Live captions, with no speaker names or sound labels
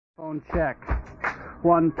Phone check.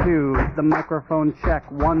 1, 2. The microphone check.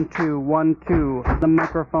 1, 2, 1, 2. The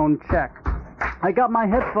microphone check. I got my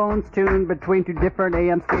headphones tuned between two different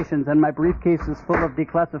AM stations, and my briefcase is full of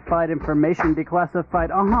declassified information.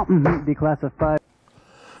 Declassified. Declassified.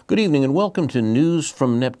 Good evening and welcome to News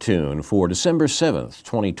from Neptune for December 7th,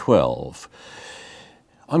 2012.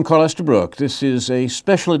 I'm Carl Estabrook. This is a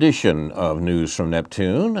special edition of News from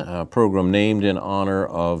Neptune, a program named in honor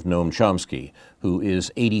of Noam Chomsky, who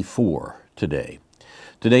is 84 today.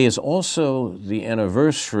 Today is also the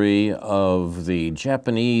anniversary of the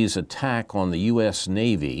Japanese attack on the U.S.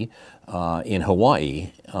 Navy in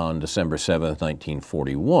Hawaii on December 7th,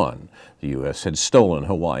 1941. The U.S. had stolen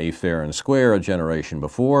Hawaii fair and square a generation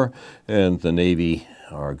before, and the Navy,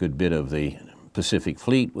 or a good bit of the Pacific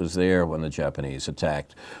Fleet, was there when the Japanese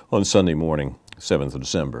attacked on Sunday morning, 7th of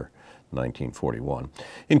December, 1941.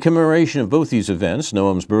 In commemoration of both these events,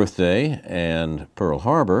 Noam's birthday and Pearl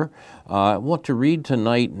Harbor, I want to read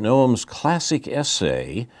tonight Noam's classic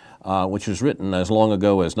essay, which was written as long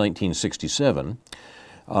ago as 1967,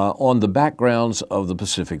 on the backgrounds of the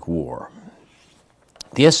Pacific War.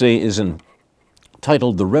 The essay is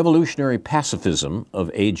entitled The Revolutionary Pacifism of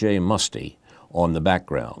A.J. Muste on the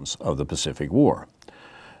Backgrounds of the Pacific War.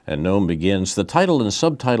 And Noam begins, the title and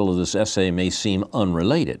subtitle of this essay may seem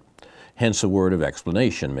unrelated, hence a word of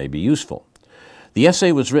explanation may be useful. The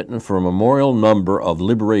essay was written for a memorial number of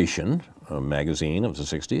Liberation, a magazine of the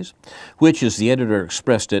 60s, which, as the editor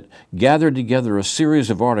expressed it, gathered together a series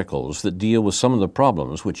of articles that deal with some of the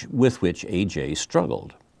problems with which A.J.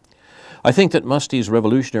 struggled. I think that Muste's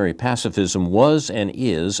revolutionary pacifism was and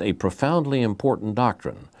is a profoundly important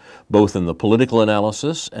doctrine, both in the political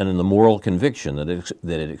analysis and in the moral conviction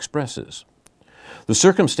that it expresses. The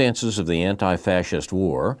circumstances of the anti-fascist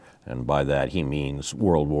war, and by that he means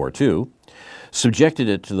World War II, subjected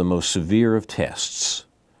it to the most severe of tests.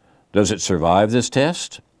 Does it survive this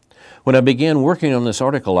test? When I began working on this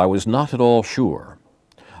article, I was not at all sure.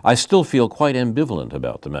 I still feel quite ambivalent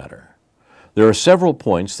about the matter. There are several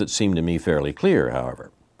points that seem to me fairly clear,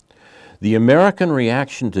 however. The American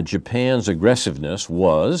reaction to Japan's aggressiveness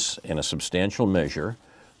was, in a substantial measure,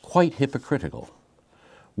 quite hypocritical.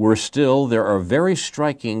 Worse still, there are very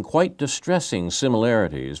striking, quite distressing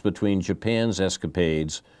similarities between Japan's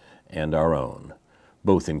escapades and our own,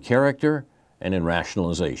 both in character and in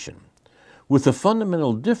rationalization, with the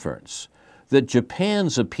fundamental difference that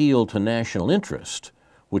Japan's appeal to national interest,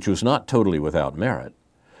 which was not totally without merit,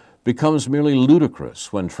 becomes merely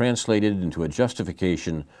ludicrous when translated into a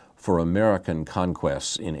justification for American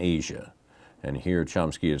conquests in Asia. And here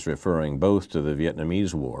Chomsky is referring both to the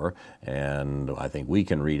Vietnamese War, and I think we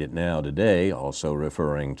can read it now today, also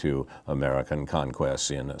referring to American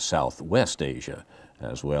conquests in Southwest Asia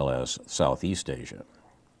as well as Southeast Asia.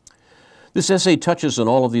 This essay touches on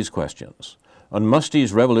all of these questions, on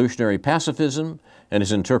Muste's revolutionary pacifism and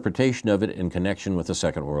his interpretation of it in connection with the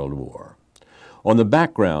Second World War, on the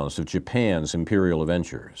backgrounds of Japan's imperial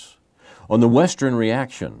adventures, on the Western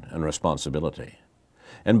reaction and responsibility,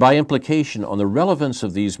 and by implication on the relevance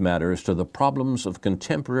of these matters to the problems of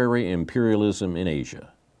contemporary imperialism in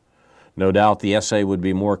Asia. No doubt the essay would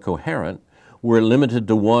be more coherent were it limited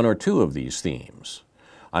to one or two of these themes.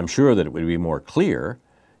 I'm sure that it would be more clear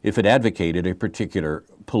if it advocated a particular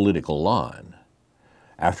political line.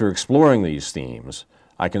 After exploring these themes,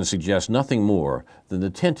 I can suggest nothing more than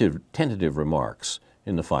the tentative remarks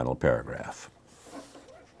in the final paragraph.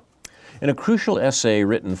 In a crucial essay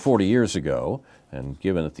written 40 years ago, and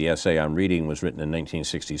given that the essay I'm reading was written in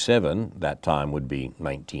 1967, that time would be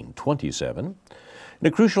 1927, in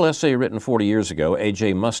a crucial essay written 40 years ago,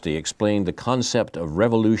 A.J. Muste explained the concept of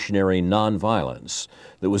revolutionary nonviolence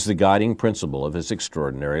that was the guiding principle of his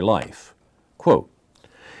extraordinary life. Quote,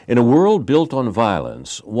 in a world built on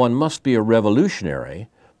violence, one must be a revolutionary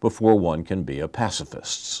before one can be a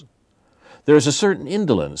pacifist. There is a certain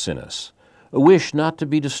indolence in us, a wish not to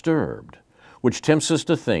be disturbed, which tempts us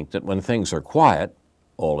to think that when things are quiet,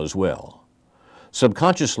 all is well.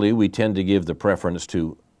 Subconsciously, we tend to give the preference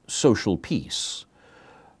to social peace,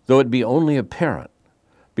 though it be only apparent,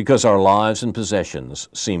 because our lives and possessions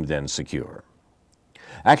seem then secure.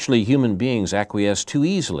 Actually, human beings acquiesce too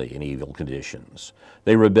easily in evil conditions.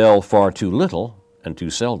 They rebel far too little and too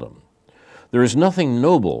seldom. There is nothing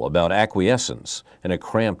noble about acquiescence in a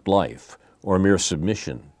cramped life or mere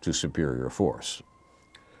submission to superior force.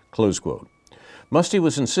 Close quote. Muste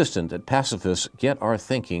was insistent that pacifists get our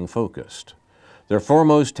thinking focused. Their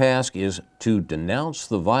foremost task is to denounce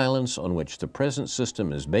the violence on which the present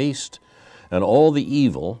system is based and all the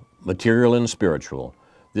evil, material and spiritual,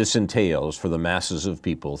 this entails for the masses of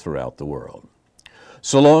people throughout the world.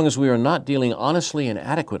 So long as we are not dealing honestly and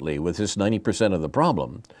adequately with this 90% of the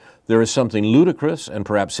problem, there is something ludicrous and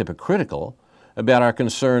perhaps hypocritical about our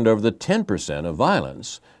concern over the 10% of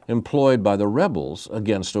violence employed by the rebels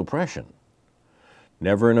against oppression.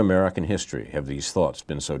 Never in American history have these thoughts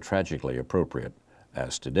been so tragically appropriate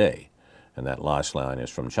as today. And that last line is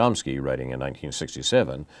from Chomsky, writing in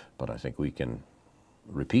 1967, but I think we can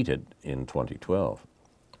repeat it in 2012.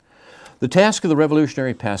 The task of the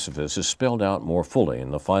revolutionary pacifist is spelled out more fully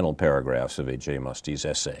in the final paragraphs of A.J. Musty's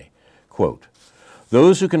essay. Quote,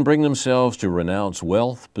 "Those who can bring themselves to renounce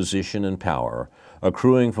wealth, position, and power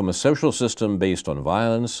accruing from a social system based on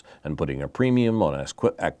violence and putting a premium on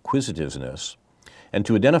acquisitiveness, and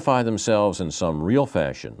to identify themselves in some real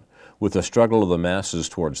fashion with the struggle of the masses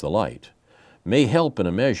towards the light, may help in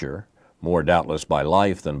a measure, more doubtless by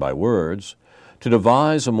life than by words, to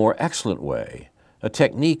devise a more excellent way, a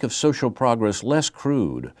technique of social progress less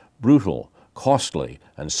crude, brutal, costly,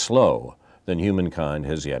 and slow than humankind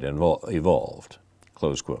has yet evolved."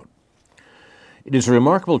 Close quote. It is a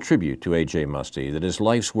remarkable tribute to A.J. Musty that his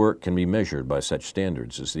life's work can be measured by such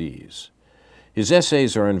standards as these. His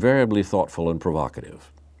essays are invariably thoughtful and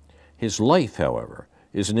provocative. His life, however,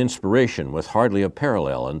 is an inspiration with hardly a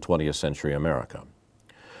parallel in 20th century America.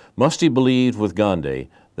 Musty believed with Gandhi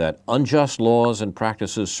that unjust laws and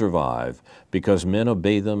practices survive because men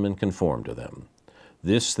obey them and conform to them.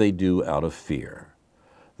 This they do out of fear.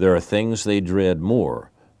 There are things they dread more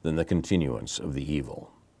than the continuance of the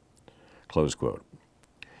evil. Close quote.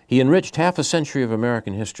 He enriched half a century of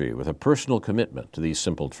American history with a personal commitment to these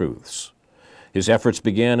simple truths. His efforts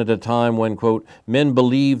began at a time when, quote, "men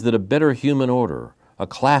believed that a better human order, a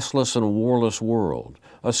classless and warless world,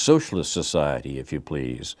 a socialist society, if you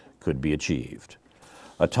please, could be achieved.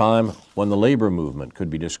 A time when the labor movement could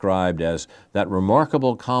be described as that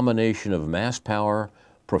remarkable combination of mass power,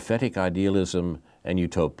 prophetic idealism, and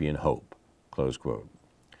utopian hope." Close quote.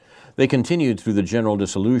 They continued through the general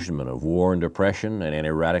disillusionment of war and depression and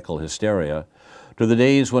anti-radical hysteria to the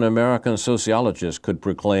days when American sociologists could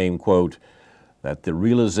proclaim, quote, that the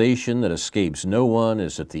realization that escapes no one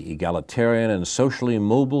is that the egalitarian and socially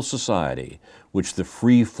mobile society which the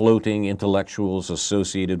free-floating intellectuals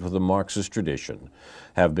associated with the Marxist tradition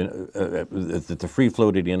have been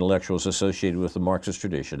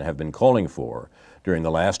calling for during the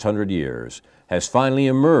last 100 years has finally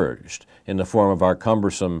emerged in the form of our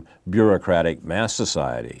cumbersome bureaucratic mass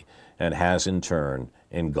society and has in turn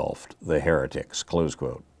engulfed the heretics, close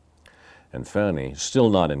quote. And finally, still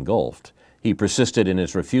not engulfed, he persisted in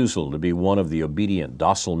his refusal to be one of the obedient,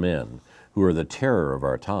 docile men who are the terror of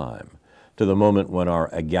our time, to the moment when our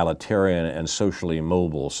egalitarian and socially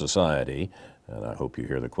mobile society, and I hope you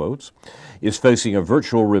hear the quotes, is facing a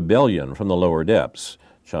virtual rebellion from the lower depths.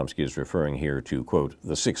 Chomsky is referring here to, quote,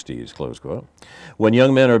 the 60s, close quote, when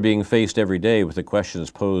young men are being faced every day with the questions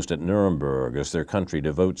posed at Nuremberg as their country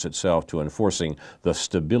devotes itself to enforcing the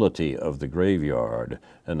stability of the graveyard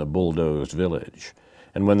and the bulldozed village,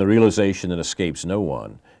 and when the realization that escapes no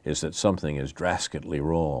one is that something is drastically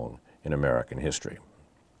wrong in American history.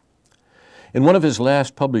 In one of his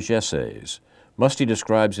last published essays, Musty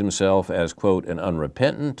describes himself as, quote, an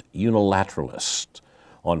unrepentant unilateralist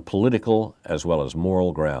on political as well as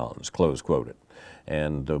moral grounds, close quoted.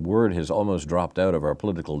 And the word has almost dropped out of our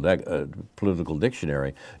political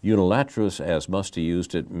dictionary. Unilateralist, as Musty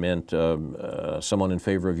used it, meant someone in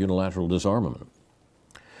favor of unilateral disarmament.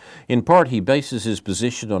 In part, he bases his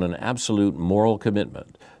position on an absolute moral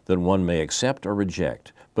commitment that one may accept or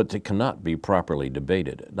reject, but that cannot be properly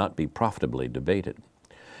debated, not be profitably debated.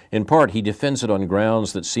 In part, he defends it on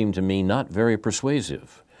grounds that seem to me not very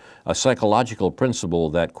persuasive, a psychological principle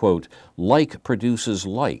that, quote, like produces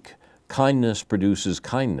like, kindness produces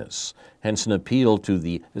kindness, hence an appeal to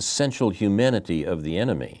the essential humanity of the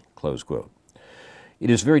enemy, close quote. It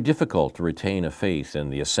is very difficult to retain a faith in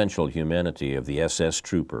the essential humanity of the SS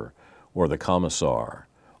trooper, or the commissar,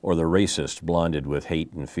 or the racist blinded with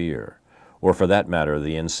hate and fear, or for that matter,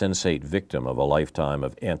 the insensate victim of a lifetime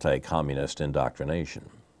of anti-communist indoctrination.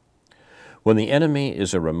 When the enemy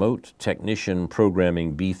is a remote technician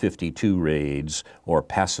programming B-52 raids or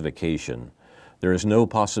pacification, there is no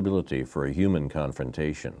possibility for a human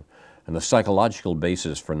confrontation, and the psychological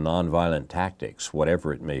basis for nonviolent tactics,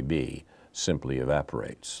 whatever it may be, simply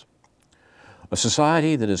evaporates. A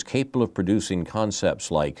society that is capable of producing concepts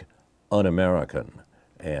like un-American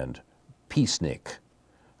and peacenik,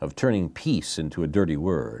 of turning peace into a dirty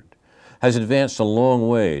word, has advanced a long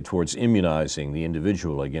way towards immunizing the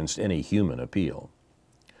individual against any human appeal.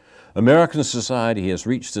 American society has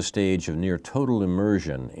reached the stage of near total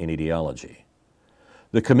immersion in ideology.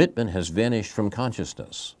 The commitment has vanished from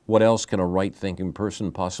consciousness. What else can a right-thinking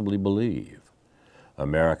person possibly believe?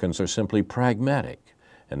 Americans are simply pragmatic,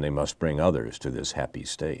 and they must bring others to this happy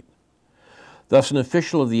state. Thus, an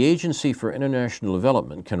official of the Agency for International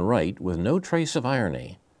Development can write, with no trace of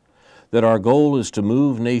irony, that our goal is to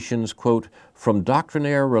move nations, quote, from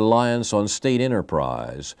doctrinaire reliance on state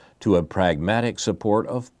enterprise to a pragmatic support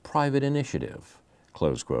of private initiative,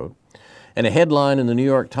 close quote. And a headline in the New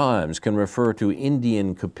York Times can refer to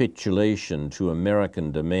Indian capitulation to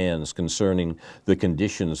American demands concerning the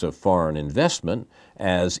conditions of foreign investment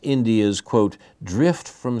as India's, quote, drift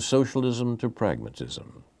from socialism to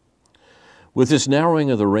pragmatism. With this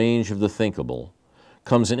narrowing of the range of the thinkable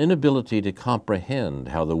comes an inability to comprehend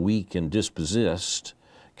how the weak and dispossessed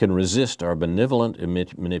can resist our benevolent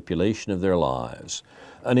manipulation of their lives,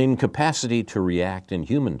 an incapacity to react in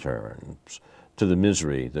human terms to the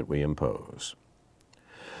misery that we impose.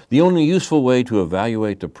 The only useful way to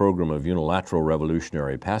evaluate the program of unilateral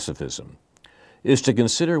revolutionary pacifism is to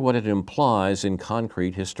consider what it implies in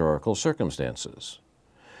concrete historical circumstances.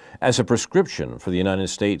 As a prescription for the United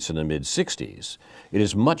States in the mid-60s, it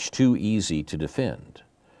is much too easy to defend.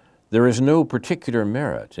 There is no particular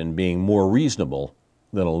merit in being more reasonable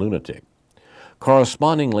than a lunatic.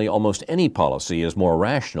 Correspondingly, almost any policy is more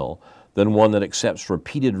rational than one that accepts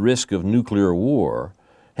repeated risk of nuclear war,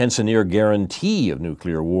 hence a near guarantee of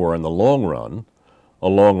nuclear war in the long run, a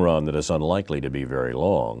long run that is unlikely to be very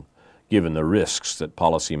long, given the risks that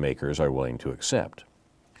policymakers are willing to accept.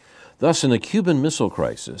 Thus, in the Cuban Missile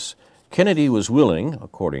Crisis, Kennedy was willing,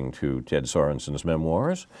 according to Ted Sorensen's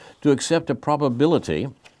memoirs, to accept a probability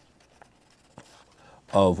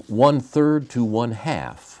of 1/3 to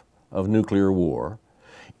 1/2 of nuclear war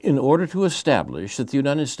in order to establish that the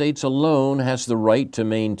United States alone has the right to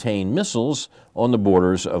maintain missiles on the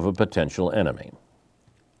borders of a potential enemy.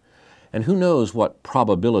 And who knows what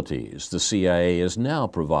probabilities the CIA is now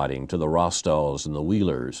providing to the Rostovs and the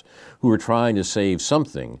Wheelers who are trying to save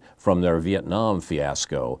something from their Vietnam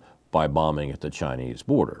fiasco by bombing at the Chinese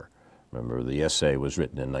border. Remember, the essay was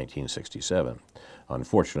written in 1967.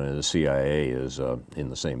 Unfortunately, the CIA is in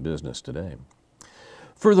the same business today.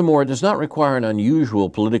 Furthermore, it does not require an unusual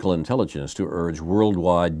political intelligence to urge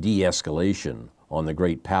worldwide de-escalation on the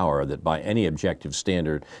great power that by any objective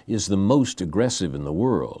standard is the most aggressive in the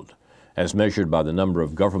world, as measured by the number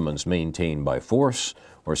of governments maintained by force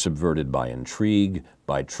or subverted by intrigue,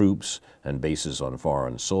 by troops and bases on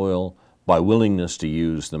foreign soil, by willingness to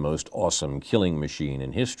use the most awesome killing machine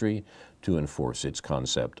in history to enforce its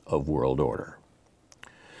concept of world order.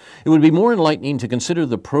 It would be more enlightening to consider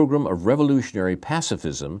the program of revolutionary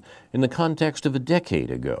pacifism in the context of a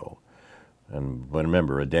decade ago. And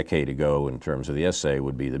remember, a decade ago in terms of the essay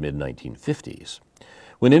would be the mid-1950s,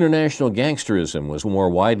 when international gangsterism was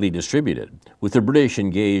more widely distributed, with the British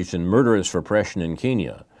engaged in murderous repression in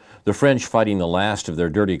Kenya, the French fighting the last of their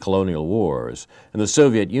dirty colonial wars, and the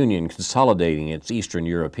Soviet Union consolidating its Eastern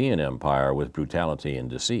European empire with brutality and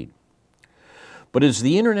deceit. But it's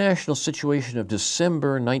the international situation of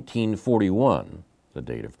December 1941, the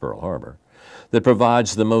date of Pearl Harbor, that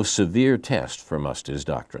provides the most severe test for Musti's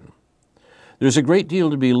doctrine. There's a great deal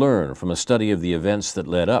to be learned from a study of the events that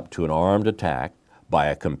led up to an armed attack by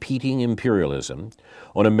a competing imperialism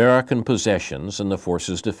on American possessions and the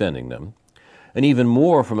forces defending them, and even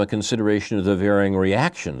more from a consideration of the varying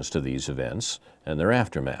reactions to these events and their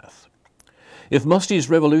aftermath. If Musti's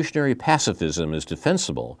revolutionary pacifism is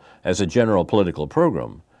defensible as a general political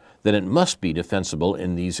program, then it must be defensible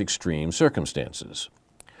in these extreme circumstances.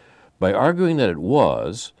 By arguing that it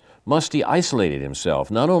was, Musti isolated himself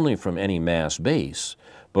not only from any mass base,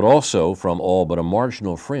 but also from all but a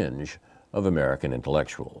marginal fringe of American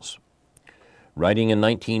intellectuals. Writing in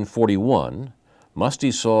 1941,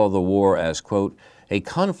 Musti saw the war as, quote, a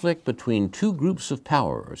conflict between two groups of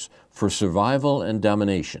powers for survival and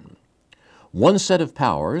domination. One set of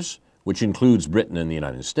powers, which includes Britain and the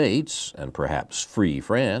United States, and perhaps Free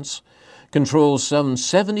France, controls some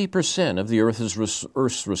 70% of the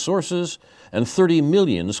Earth's resources and 30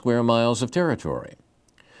 million square miles of territory.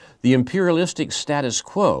 The imperialistic status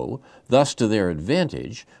quo, thus to their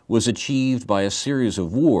advantage, was achieved by a series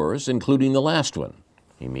of wars, including the last one.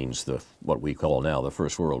 He means what we call now the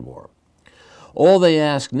First World War. All they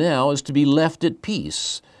ask now is to be left at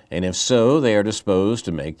peace, and if so, they are disposed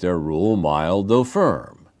to make their rule mild though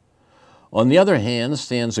firm. On the other hand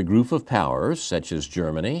stands a group of powers such as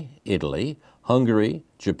Germany, Italy, Hungary,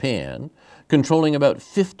 Japan, controlling about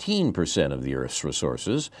 15% of the Earth's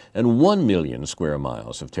resources and 1 million square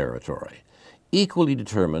miles of territory, equally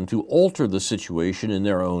determined to alter the situation in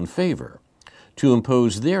their own favor, to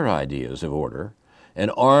impose their ideas of order,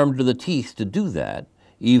 and armed to the teeth to do that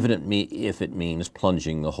even if it means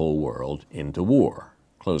plunging the whole world into war."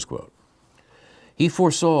 Close quote. He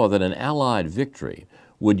foresaw that an Allied victory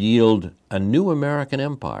would yield a new American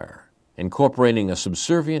empire, incorporating a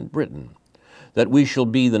subservient Britain, that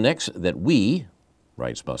we,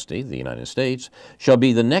 writes Musty, the United States, shall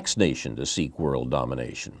be the next nation to seek world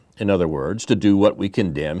domination. In other words, to do what we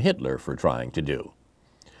condemn Hitler for trying to do.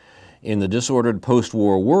 In the disordered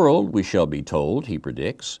post-war world, we shall be told, he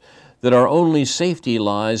predicts, that our only safety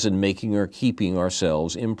lies in making or keeping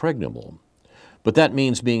ourselves impregnable. But that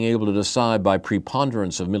means being able to decide by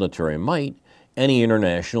preponderance of military might any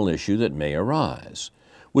international issue that may arise,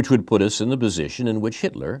 which would put us in the position in which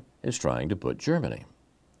Hitler is trying to put Germany.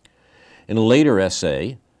 In a later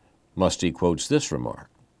essay, Musty quotes this remark: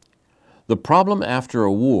 "The problem after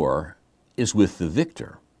a war is with the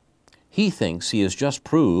victor. He thinks he has just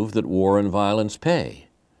proved that war and violence pay.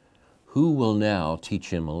 Who will now teach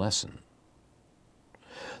him a lesson?"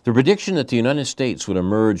 The prediction that the United States would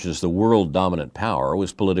emerge as the world dominant power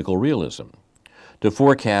was political realism. To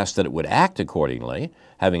forecast that it would act accordingly,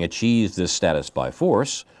 having achieved this status by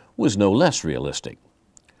force, was no less realistic.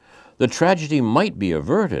 The tragedy might be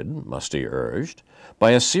averted, Musty urged,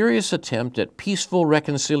 by a serious attempt at peaceful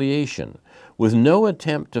reconciliation, with no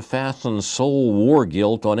attempt to fasten sole war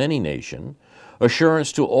guilt on any nation,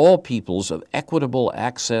 assurance to all peoples of equitable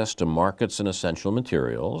access to markets and essential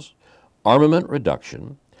materials, armament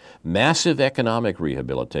reduction, massive economic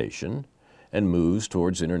rehabilitation, and moves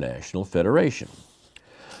towards international federation.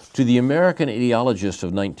 To the American ideologist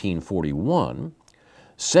of 1941,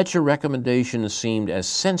 such a recommendation seemed as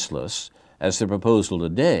senseless as the proposal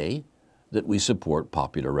today that we support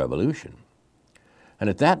popular revolution. And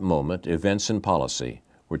at that moment, events and policy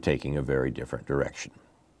were taking a very different direction.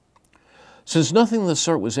 Since nothing of the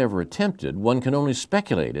sort was ever attempted, one can only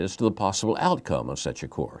speculate as to the possible outcome of such a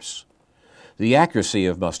course. The accuracy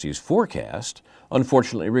of Musty's forecast,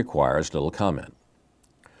 unfortunately, requires little comment.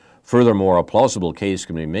 Furthermore, a plausible case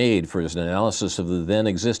can be made for his analysis of the then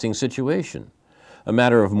existing situation, a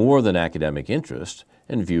matter of more than academic interest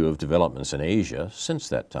in view of developments in Asia since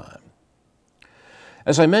that time.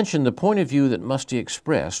 As I mentioned, the point of view that Musty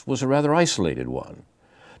expressed was a rather isolated one.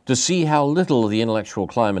 To see how little the intellectual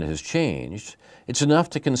climate has changed, it's enough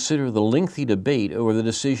to consider the lengthy debate over the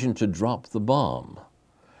decision to drop the bomb.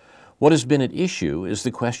 What has been at issue is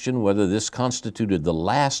the question whether this constituted the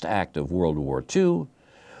last act of World War II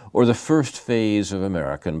or the first phase of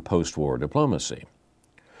American post-war diplomacy,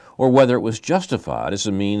 or whether it was justified as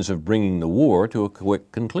a means of bringing the war to a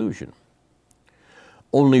quick conclusion.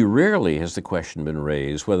 Only rarely has the question been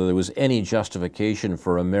raised whether there was any justification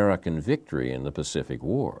for American victory in the Pacific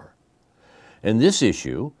War. And this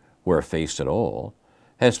issue, where faced at all,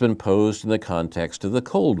 has been posed in the context of the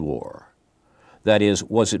Cold War. That is,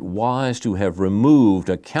 was it wise to have removed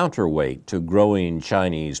a counterweight to growing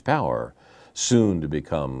Chinese power, soon to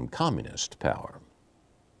become communist power?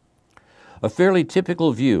 A fairly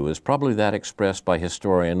typical view is probably that expressed by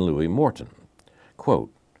historian Louis Morton.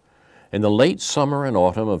 Quote, "In the late summer and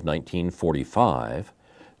autumn of 1945,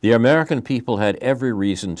 the American people had every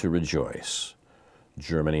reason to rejoice.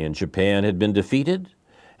 Germany and Japan had been defeated,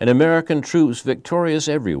 and American troops, victorious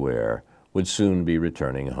everywhere, would soon be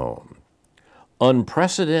returning home.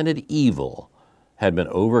 Unprecedented evil had been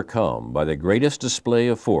overcome by the greatest display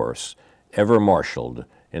of force ever marshaled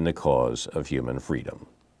in the cause of human freedom."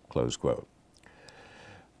 Close quote.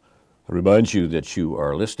 I remind you that you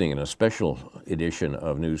are listening in a special edition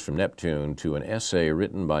of News from Neptune to an essay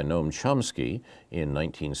written by Noam Chomsky in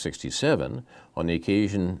 1967 on the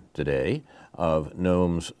occasion today of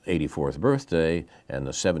Noam's 84th birthday and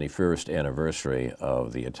the 71st anniversary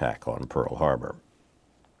of the attack on Pearl Harbor.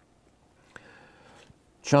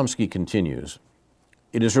 Chomsky continues,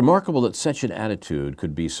 "It is remarkable that such an attitude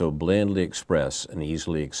could be so blandly expressed and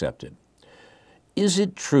easily accepted. Is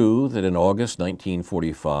it true that in August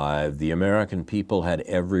 1945 the American people had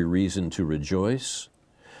every reason to rejoice?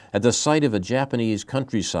 At the sight of a Japanese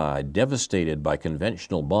countryside devastated by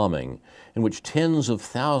conventional bombing in which tens of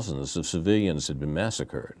thousands of civilians had been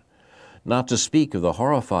massacred, not to speak of the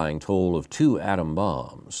horrifying toll of 2 atom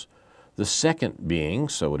bombs, the second being,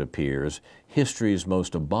 so it appears, history's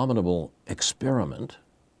most abominable experiment,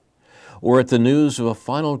 or at the news of a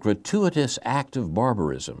final gratuitous act of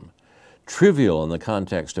barbarism, trivial in the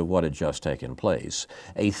context of what had just taken place,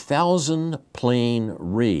 a 1,000-plane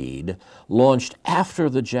raid launched after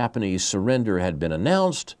the Japanese surrender had been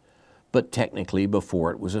announced, but technically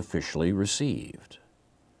before it was officially received.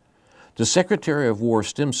 To Secretary of War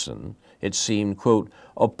Stimson, it seemed, quote,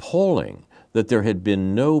 appalling that there had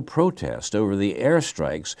been no protest over the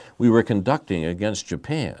airstrikes we were conducting against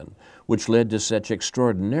Japan, which led to such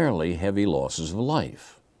extraordinarily heavy losses of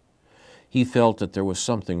life. He felt that there was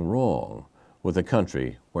something wrong with a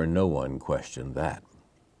country where no one questioned that.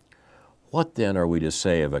 What then are we to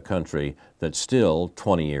say of a country that still,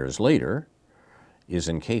 20 years later, is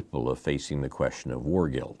incapable of facing the question of war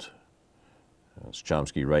guilt? That's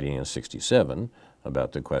Chomsky writing in 1967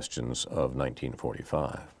 about the questions of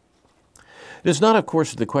 1945. It is not, of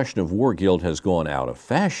course, that the question of war guilt has gone out of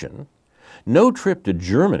fashion. No trip to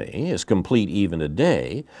Germany is complete even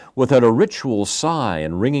today without a ritual sigh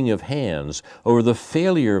and wringing of hands over the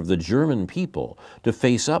failure of the German people to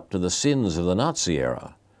face up to the sins of the Nazi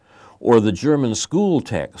era, or the German school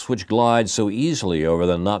text which glides so easily over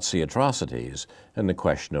the Nazi atrocities and the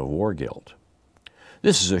question of war guilt.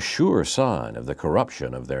 This is a sure sign of the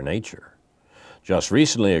corruption of their nature. Just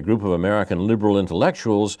recently, a group of American liberal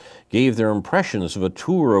intellectuals gave their impressions of a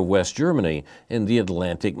tour of West Germany in the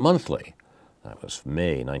Atlantic Monthly. That was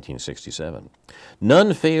May 1967.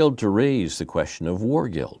 None failed to raise the question of war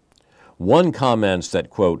guilt. One comments that,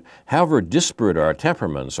 quote, however disparate our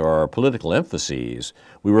temperaments or our political emphases,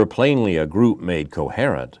 we were plainly a group made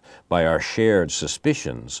coherent by our shared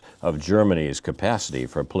suspicions of Germany's capacity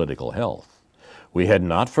for political health. We had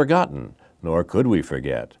not forgotten, nor could we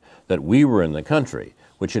forget, that we were in the country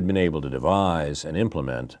which had been able to devise and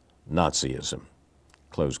implement Nazism,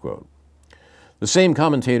 close quote. The same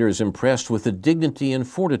commentator is impressed with the dignity and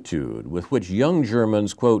fortitude with which young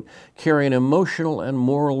Germans, quote, carry an emotional and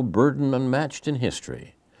moral burden unmatched in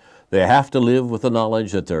history. They have to live with the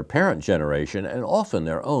knowledge that their parent generation, and often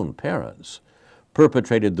their own parents,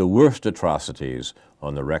 perpetrated the worst atrocities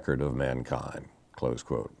on the record of mankind, close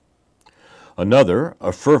quote. Another,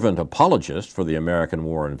 a fervent apologist for the American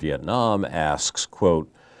war in Vietnam, asks,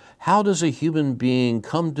 quote, how does a human being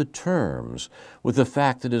come to terms with the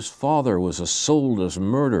fact that his father was a soulless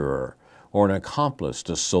murderer or an accomplice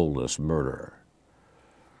to soulless murder?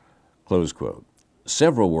 Close quote.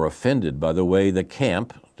 Several were offended by the way the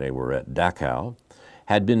camp, they were at Dachau,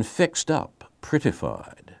 had been fixed up,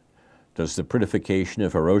 prettified. Does the prettification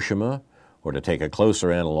of Hiroshima, or to take a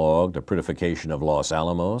closer analog, the prettification of Los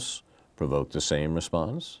Alamos, provoke the same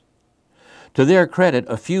response? To their credit,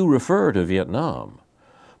 a few refer to Vietnam,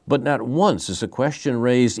 but not once is a question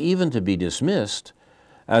raised even to be dismissed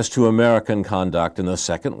as to American conduct in the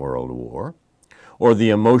Second World War, or the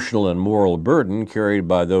emotional and moral burden carried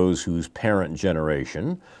by those whose parent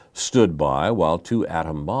generation stood by while 2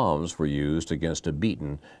 atom bombs were used against a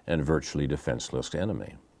beaten and virtually defenseless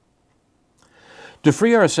enemy. To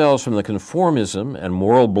free ourselves from the conformism and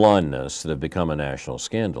moral blindness that have become a national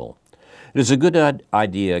scandal, it is a good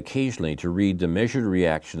idea occasionally to read the measured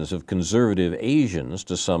reactions of conservative Asians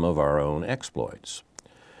to some of our own exploits.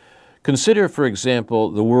 Consider, for example,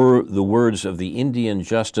 the words of the Indian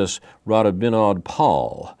Justice Radhabinod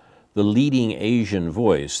Pal, the leading Asian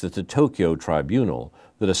voice at the Tokyo tribunal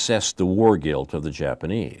that assessed the war guilt of the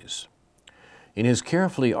Japanese. In his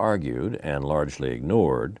carefully argued and largely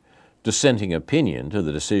ignored dissenting opinion to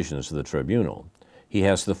the decisions of the tribunal, he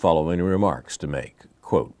has the following remarks to make,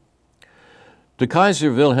 quote, "De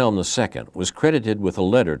Kaiser Wilhelm II was credited with a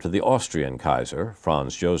letter to the Austrian Kaiser,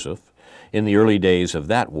 Franz Joseph, in the early days of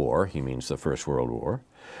that war," he means the First World War,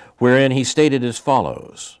 "wherein he stated as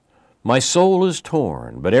follows, 'My soul is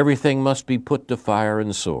torn, but everything must be put to fire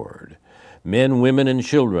and sword. Men, women, and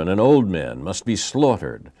children, and old men must be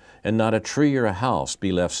slaughtered, and not a tree or a house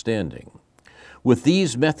be left standing. With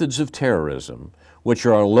these methods of terrorism, which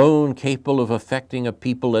are alone capable of affecting a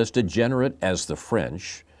people as degenerate as the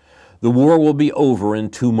French, the war will be over in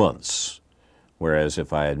 2 months, whereas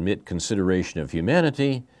if I admit consideration of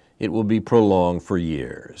humanity, it will be prolonged for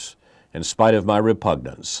years. In spite of my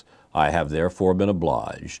repugnance, I have therefore been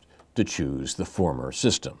obliged to choose the former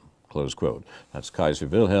system." Close quote. That's Kaiser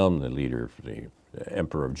Wilhelm, the leader, the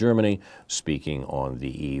Emperor of Germany, speaking on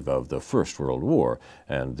the eve of the First World War.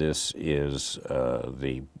 And this is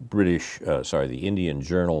the Indian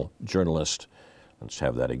journalist, let's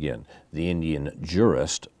have that again, the Indian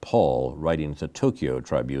jurist Paul writing to the Tokyo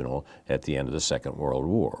tribunal at the end of the Second World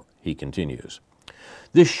War. He continues,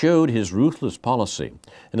 "This showed his ruthless policy,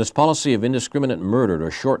 and his policy of indiscriminate murder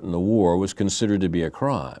to shorten the war was considered to be a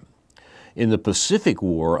crime. In the Pacific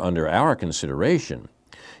War under our consideration,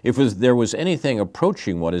 if there was anything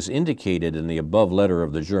approaching what is indicated in the above letter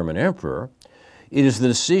of the German Emperor, it is the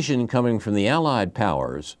decision coming from the Allied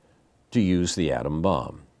powers to use the atom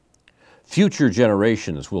bomb. Future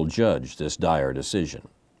generations will judge this dire decision.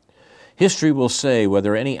 History will say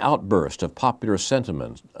whether any outburst of popular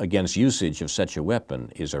sentiment against usage of such a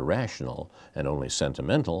weapon is irrational and only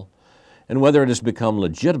sentimental, and whether it has become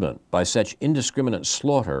legitimate by such indiscriminate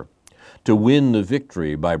slaughter to win the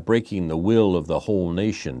victory by breaking the will of the whole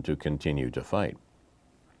nation to continue to fight.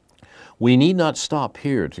 We need not stop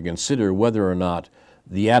here to consider whether or not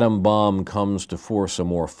the atom bomb comes to force a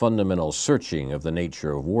more fundamental searching of the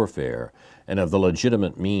nature of warfare and of the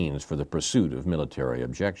legitimate means for the pursuit of military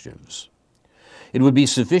objectives. It would be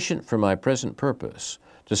sufficient for my present purpose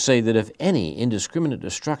to say that if any indiscriminate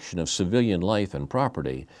destruction of civilian life and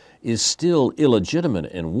property is still illegitimate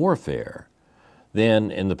in warfare,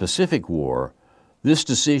 then in the Pacific War, this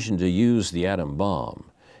decision to use the atom bomb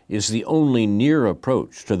is the only near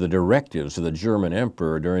approach to the directives of the German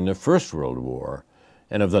Emperor during the First World War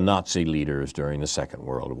and of the Nazi leaders during the Second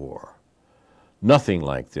World War. Nothing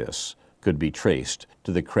like this could be traced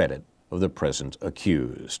to the credit of the present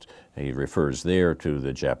accused. He refers there to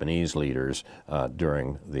the Japanese leaders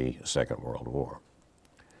during the Second World War.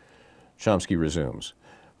 Chomsky resumes,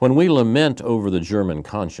 "When we lament over the German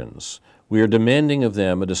conscience, we are demanding of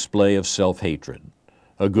them a display of self-hatred,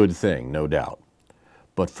 a good thing, no doubt.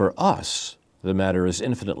 But for us, the matter is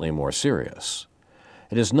infinitely more serious.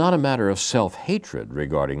 It is not a matter of self-hatred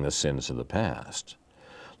regarding the sins of the past.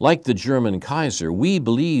 Like the German Kaiser, we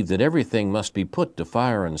believe that everything must be put to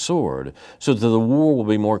fire and sword so that the war will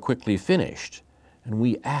be more quickly finished, and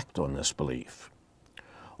we act on this belief.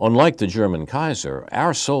 Unlike the German Kaiser,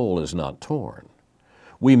 our soul is not torn.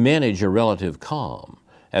 We manage a relative calm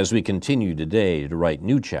as we continue today to write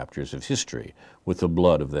new chapters of history with the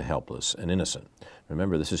blood of the helpless and innocent."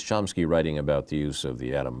 Remember, this is Chomsky writing about the use of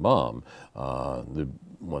the atom bomb.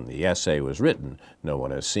 When the essay was written, no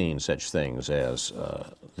one has seen such things as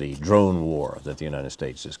the drone war that the United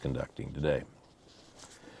States is conducting today.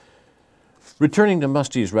 Returning to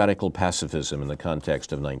Musty's radical pacifism in the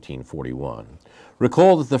context of 1941,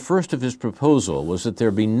 recall that the first of his proposal was that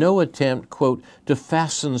there be no attempt, quote, to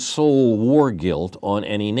fasten soul war guilt on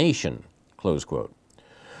any nation, close quote.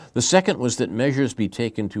 The second was that measures be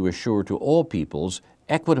taken to assure to all peoples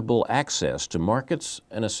equitable access to markets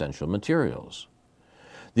and essential materials.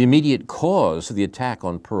 The immediate cause of the attack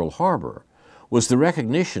on Pearl Harbor was the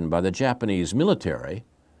recognition by the Japanese military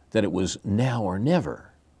that it was now or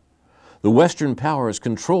never. The Western powers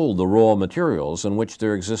controlled the raw materials on which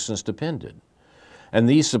their existence depended, and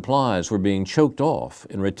these supplies were being choked off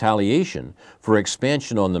in retaliation for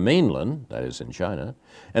expansion on the mainland, that is in China,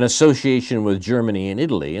 and association with Germany and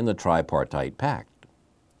Italy in the Tripartite Pact.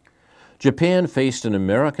 Japan faced an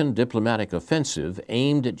American diplomatic offensive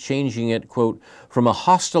aimed at changing it, quote, from a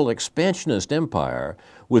hostile expansionist empire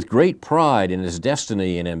with great pride in its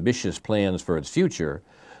destiny and ambitious plans for its future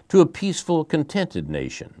to a peaceful, contented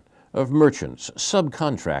nation of merchants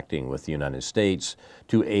subcontracting with the United States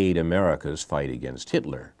to aid America's fight against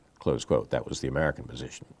Hitler, close quote. That was the American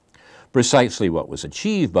position. Precisely what was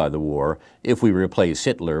achieved by the war if we replace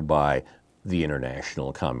Hitler by the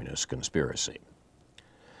international communist conspiracy.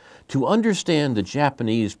 To understand the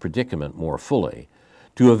Japanese predicament more fully,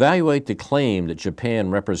 to evaluate the claim that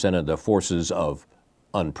Japan represented the forces of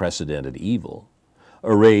unprecedented evil,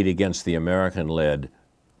 arrayed against the American-led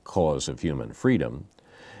cause of human freedom,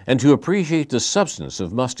 and to appreciate the substance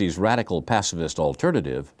of Musty's radical pacifist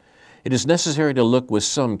alternative, it is necessary to look with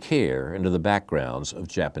some care into the backgrounds of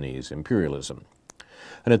Japanese imperialism.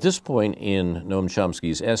 And at this point in Noam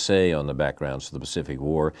Chomsky's essay on the backgrounds of the Pacific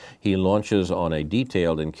War, he launches on a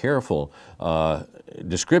detailed and careful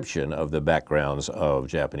description of the backgrounds of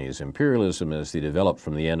Japanese imperialism as they developed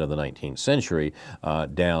from the end of the 19th century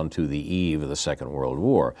down to the eve of the Second World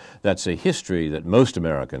War. That's a history that most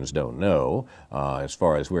Americans don't know. As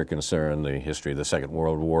far as we're concerned, the history of the Second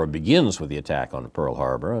World War begins with the attack on Pearl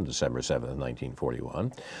Harbor on December 7th,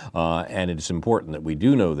 1941. And it's important that we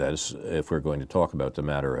do know this if we're going to talk about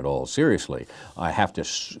the matter at all seriously. I have to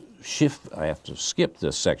skip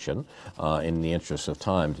this section in the interest of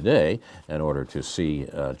time today in order to see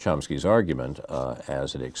Chomsky's argument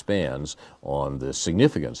as it expands on the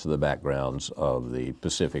significance of the backgrounds of the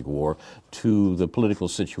Pacific War to the political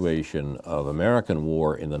situation of American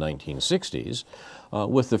war in the 1960s,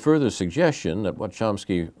 with the further suggestion that what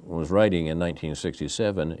Chomsky was writing in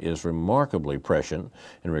 1967 is remarkably prescient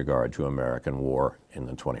in regard to American war in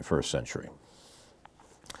the 21st century.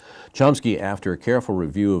 Chomsky, after a careful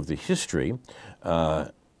review of the history,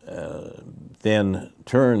 then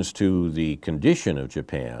turns to the condition of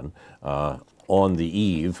Japan on the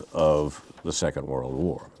eve of the Second World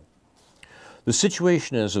War. The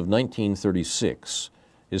situation as of 1936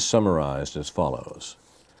 is summarized as follows.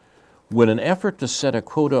 When an effort to set a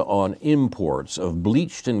quota on imports of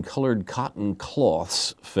bleached and colored cotton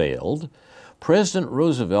cloths failed, President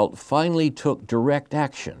Roosevelt finally took direct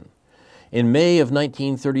action In May of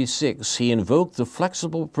 1936, he invoked the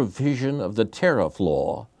flexible provision of the tariff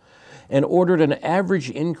law and ordered an average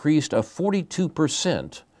increase of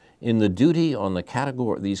 42% in the duty on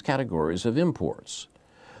these categories of imports.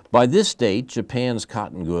 By this date, Japan's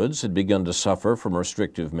cotton goods had begun to suffer from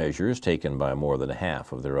restrictive measures taken by more than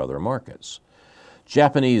half of their other markets.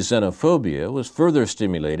 Japanese xenophobia was further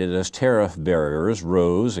stimulated as tariff barriers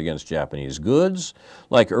rose against Japanese goods,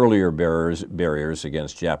 like earlier barriers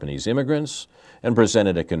against Japanese immigrants, and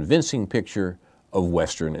presented a convincing picture of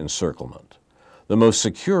Western encirclement. The most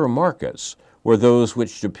secure markets were those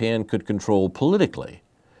which Japan could control politically,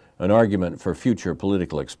 an argument for future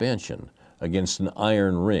political expansion against an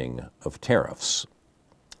iron ring of tariffs.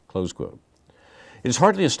 Close quote. It is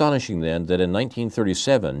hardly astonishing, then, that in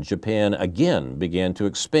 1937, Japan again began to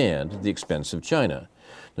expand at the expense of China.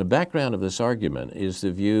 The background of this argument is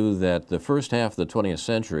the view that the first half of the 20th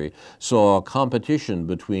century saw competition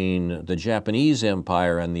between the Japanese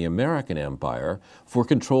Empire and the American Empire for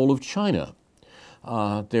control of China.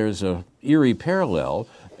 There's an eerie parallel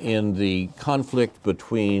in the conflict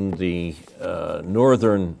between the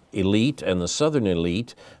northern elite and the southern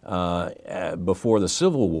elite before the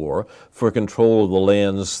Civil War for control of the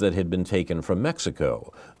lands that had been taken from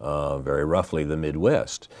Mexico, very roughly the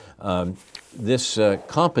Midwest. This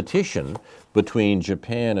competition between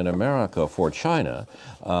Japan and America for China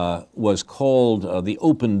was called the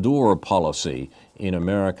open door policy in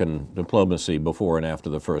American diplomacy before and after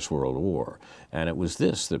the First World War. And it was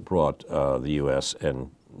this that brought the U.S. and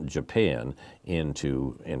Japan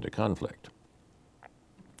into conflict.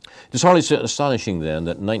 It is hardly astonishing, then,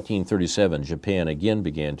 that in 1937 Japan again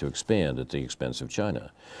began to expand at the expense of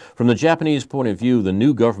China. From the Japanese point of view, the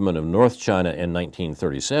new government of North China in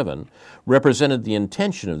 1937 represented the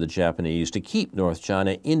intention of the Japanese to keep North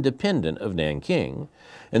China independent of Nanking,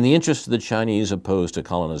 and the interests of the Chinese opposed to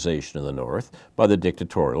colonization of the North by the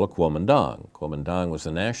dictatorial Kuomintang. Kuomintang was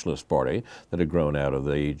the nationalist party that had grown out of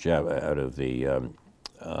the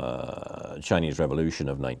Chinese Revolution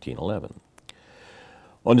of 1911.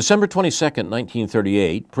 On December 22,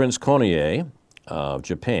 1938, Prince Koniei of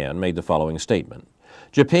Japan made the following statement.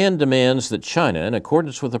 Japan demands that China, in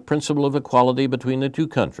accordance with the principle of equality between the two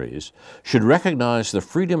countries, should recognize the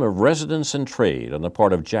freedom of residence and trade on the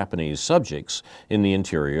part of Japanese subjects in the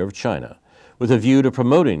interior of China, with a view to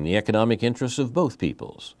promoting the economic interests of both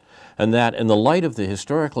peoples, and that in the light of the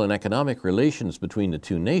historical and economic relations between the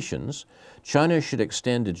two nations, China should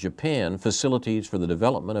extend to Japan facilities for the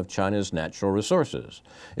development of China's natural resources,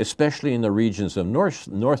 especially in the regions of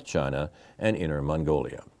North China and Inner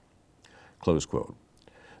Mongolia. Close quote.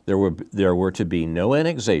 There were to be no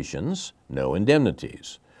annexations, no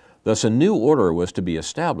indemnities. Thus, a new order was to be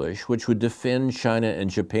established which would defend China and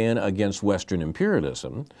Japan against Western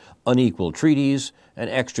imperialism, unequal treaties, and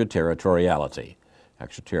extraterritoriality.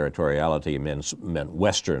 Extraterritoriality meant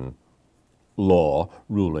Western law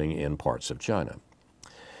ruling in parts of China.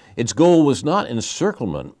 Its goal was not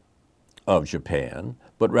encirclement of Japan,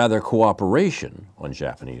 but rather cooperation on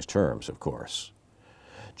Japanese terms, of course.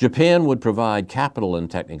 Japan would provide capital and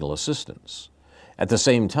technical assistance. At the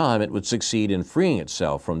same time, it would succeed in freeing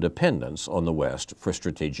itself from dependence on the West for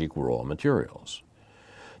strategic raw materials.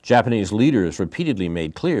 Japanese leaders repeatedly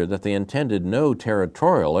made clear that they intended no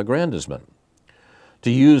territorial aggrandizement.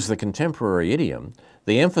 To use the contemporary idiom,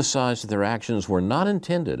 they emphasized that their actions were not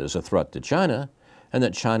intended as a threat to China, and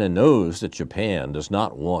that China knows that Japan does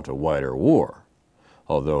not want a wider war,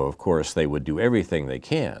 although, of course, they would do everything they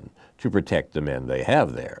can to protect the men they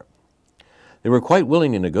have there. They were quite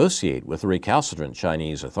willing to negotiate with the recalcitrant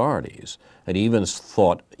Chinese authorities and even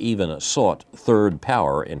sought third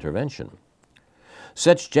power intervention.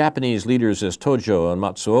 Such Japanese leaders as Tojo and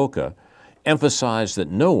Matsuoka emphasized that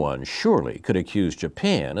no one surely could accuse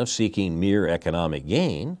Japan of seeking mere economic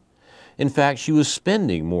gain. In fact, she was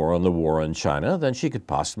spending more on the war in China than she could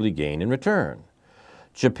possibly gain in return.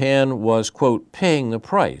 Japan was, quote, paying the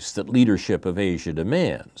price that leadership of Asia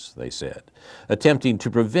demands, they said, attempting to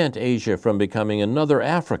prevent Asia from becoming another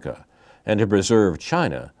Africa and to preserve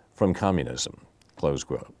China from communism, close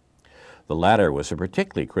quote. The latter was a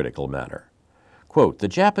particularly critical matter. Quote, the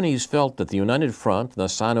Japanese felt that the United Front and the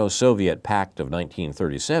Sino-Soviet Pact of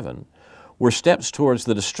 1937 were steps towards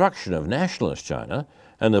the destruction of nationalist China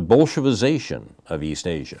and the Bolshevization of East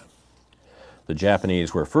Asia. The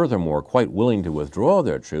Japanese were furthermore quite willing to withdraw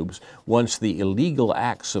their troops once the illegal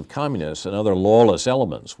acts of communists and other lawless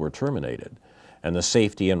elements were terminated, and the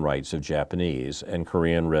safety and rights of Japanese and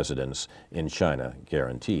Korean residents in China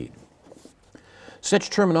guaranteed.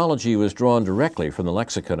 Such terminology was drawn directly from the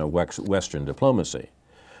lexicon of Western diplomacy.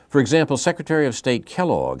 For example, Secretary of State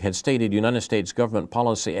Kellogg had stated United States government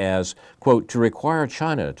policy as, quote, to require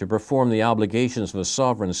China to perform the obligations of a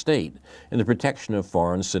sovereign state in the protection of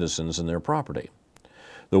foreign citizens and their property.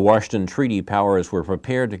 The Washington Treaty powers were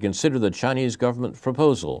prepared to consider the Chinese government's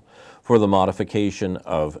proposal for the modification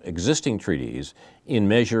of existing treaties in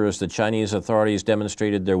measure as the Chinese authorities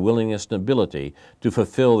demonstrated their willingness and ability to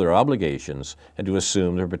fulfill their obligations and to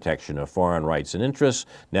assume the protection of foreign rights and interests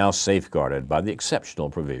now safeguarded by the exceptional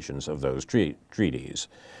provisions of those treaties,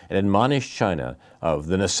 and admonished China of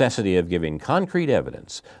the necessity of giving concrete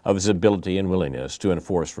evidence of its ability and willingness to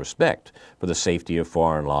enforce respect for the safety of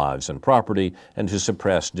foreign lives and property and to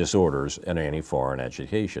suppress disorders and any foreign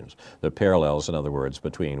agitations. The parallels, in other words,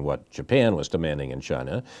 between what Japan was demanding in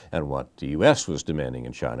China and what the U.S. was demanding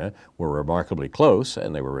in China were remarkably close,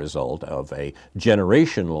 and they were a result of a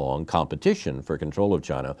generation-long competition for control of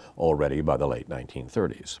China already by the late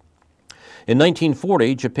 1930s. In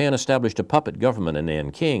 1940, Japan established a puppet government in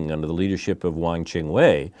Nanking under the leadership of Wang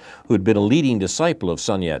Qingwei, who had been a leading disciple of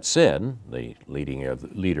Sun Yat-sen, the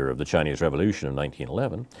leader of the Chinese Revolution of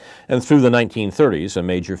 1911, and through the 1930s, a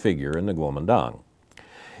major figure in the Kuomintang.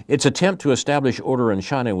 Its attempt to establish order in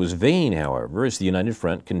China was vain, however, as the United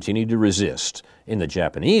Front continued to resist, in the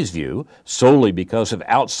Japanese view, solely because of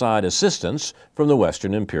outside assistance from the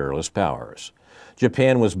Western imperialist powers.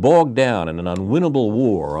 Japan was bogged down in an unwinnable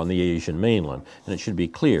war on the Asian mainland, and it should be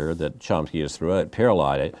clear that Chomsky is throughout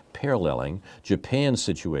paralleling Japan's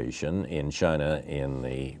situation in China on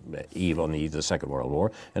the eve of the Second World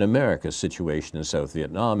War and America's situation in South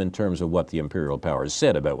Vietnam in terms of what the imperial powers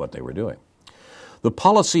said about what they were doing. The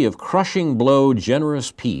policy of crushing blow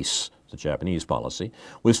generous peace, the Japanese policy,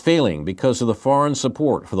 was failing because of the foreign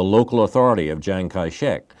support for the local authority of Chiang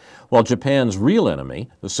Kai-shek, while Japan's real enemy,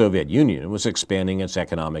 the Soviet Union, was expanding its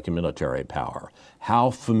economic and military power.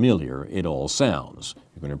 How familiar it all sounds.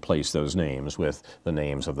 You can replace those names with the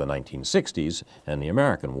names of the 1960s and the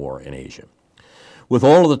American War in Asia. With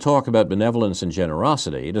all of the talk about benevolence and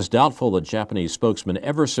generosity, it is doubtful that Japanese spokesmen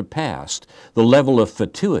ever surpassed the level of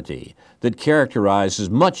fatuity that characterizes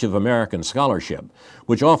much of American scholarship,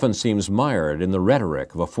 which often seems mired in the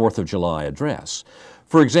rhetoric of a 4th of July address.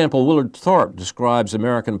 For example, Willard Thorpe describes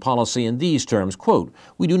American policy in these terms, quote,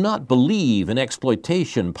 "We do not believe in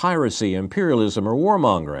exploitation, piracy, imperialism, or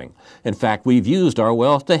warmongering. In fact, we've used our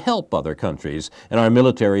wealth to help other countries and our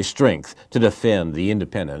military strength to defend the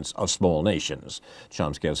independence of small nations."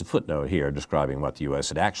 Chomsky has a footnote here describing what the U.S.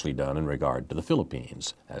 had actually done in regard to the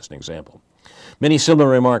Philippines, as an example. Many similar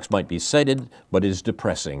remarks might be cited, but it is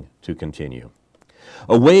depressing to continue.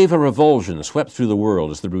 A wave of revulsion swept through the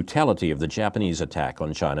world as the brutality of the Japanese attack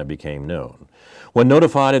on China became known. When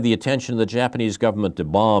notified of the intention of the Japanese government to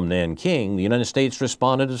bomb Nanking, the United States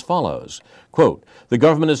responded as follows, quote, "The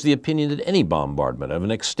government is of the opinion that any bombardment of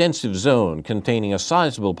an extensive zone containing a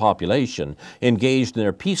sizable population engaged in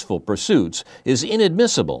their peaceful pursuits is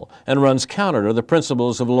inadmissible and runs counter to the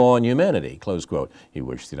principles of law and humanity," close quote. He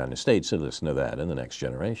wished the United States to listen to that in the next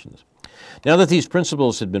generations. Now that these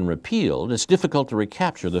principles had been repealed, it's difficult to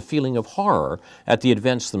recapture the feeling of horror at the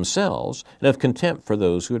events themselves and of contempt for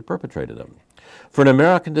those who had perpetrated them. For an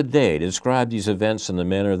American today to describe these events in the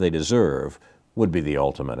manner they deserve would be the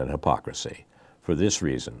ultimate in hypocrisy. For this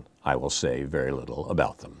reason, I will say very little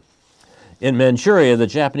about them. In Manchuria, the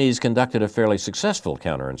Japanese conducted a fairly successful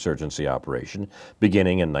counterinsurgency operation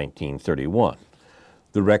beginning in 1931.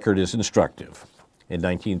 The record is instructive. In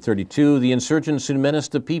 1932, the insurgents who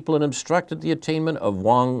menaced the people and obstructed the attainment of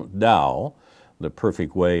Wang Dao, the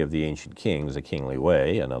perfect way of the ancient kings, the kingly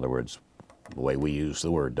way, in other words, the way we use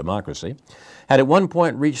the word democracy, had at one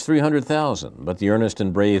point reached 300,000, but the earnest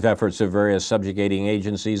and brave efforts of various subjugating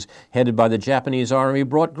agencies headed by the Japanese army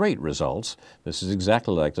brought great results. This is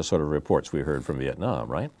exactly like the sort of reports we heard from Vietnam,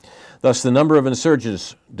 right? Thus, the number of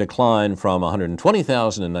insurgents declined from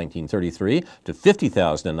 120,000 in 1933 to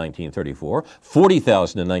 50,000 in 1934,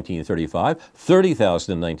 40,000 in 1935,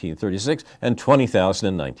 30,000 in 1936, and 20,000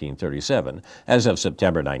 in 1937. As of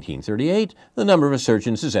September 1938, the number of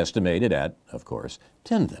insurgents is estimated at, of course,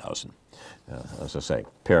 10,000. As I say,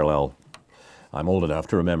 parallel, I'm old enough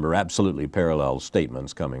to remember absolutely parallel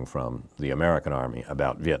statements coming from the American Army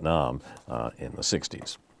about Vietnam in the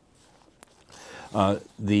 60s.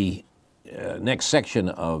 The next section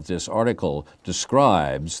of this article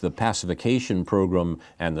describes the pacification program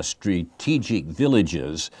and the strategic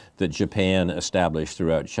villages that Japan established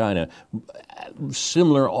throughout China,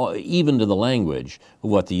 similar even to the language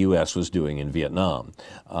of what the U.S. was doing in Vietnam.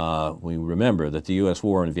 We remember that the U.S.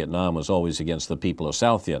 war in Vietnam was always against the people of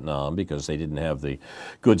South Vietnam because they didn't have the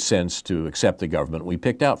good sense to accept the government we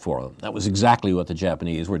picked out for them. That was exactly what the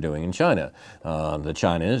Japanese were doing in China. The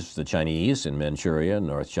Chinese in Manchuria and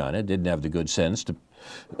North China didn't have the good sense to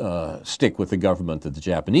stick with the government that the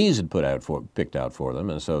Japanese had picked out for them,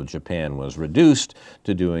 and so Japan was reduced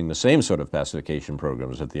to doing the same sort of pacification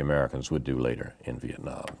programs that the Americans would do later in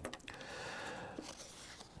Vietnam.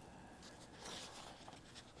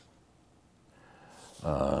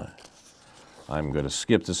 I'm going to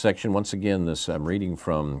skip the section. Once again, I'm reading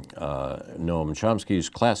from Noam Chomsky's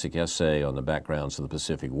classic essay on the backgrounds of the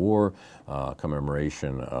Pacific War,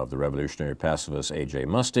 commemoration of the revolutionary pacifist A.J.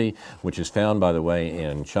 Muste, which is found, by the way,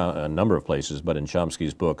 in a number of places, but in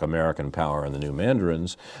Chomsky's book, American Power and the New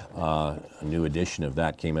Mandarins. A new edition of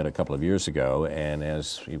that came out a couple of years ago, and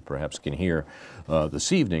as you perhaps can hear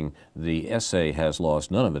this evening, the essay has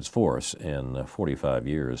lost none of its force in 45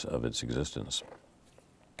 years of its existence.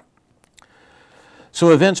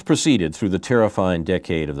 So events proceeded through the terrifying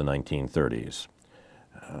decade of the 1930s.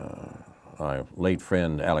 Our late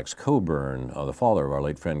friend Alex Coburn, the father of our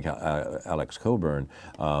late friend Alex Coburn,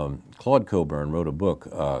 Claude Coburn, wrote a book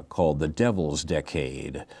called The Devil's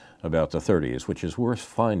Decade about the 30s, which is worth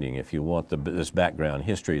finding if you want this background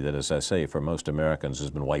history that, as I say, for most Americans has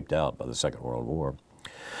been wiped out by the Second World War.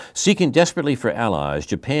 Seeking desperately for allies,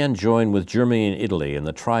 Japan joined with Germany and Italy in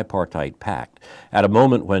the Tripartite Pact at a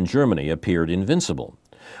moment when Germany appeared invincible.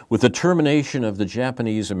 With the termination of the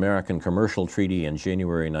Japanese-American Commercial Treaty in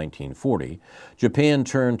January 1940, Japan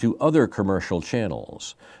turned to other commercial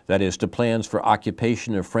channels, that is, to plans for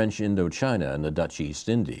occupation of French Indochina and the Dutch East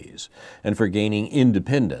Indies, and for gaining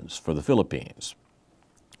independence for the Philippines.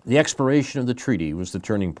 The expiration of the treaty was the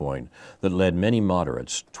turning point that led many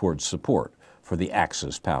moderates towards support for the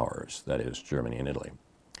Axis powers, that is, Germany and Italy.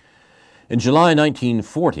 In July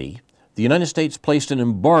 1940, the United States placed an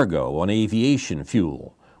embargo on aviation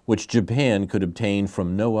fuel, which Japan could obtain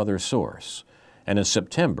from no other source, and in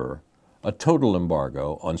September, a total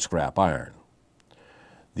embargo on scrap iron.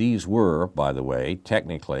 These were, by the way,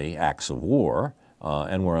 technically acts of war,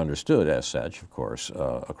 and were understood as such, of course,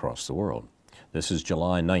 across the world. This is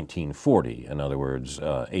July 1940, in other words,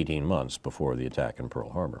 18 months before the attack in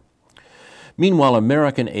Pearl Harbor. Meanwhile,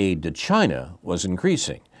 American aid to China was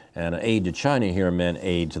increasing, and aid to China here meant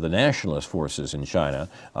aid to the nationalist forces in China,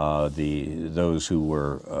 those who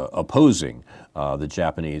were opposing the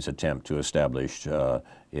Japanese attempt to establish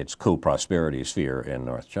its co-prosperity sphere in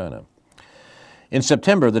North China. In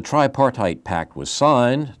September, the Tripartite Pact was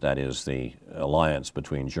signed, that is, the alliance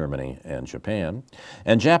between Germany and Japan,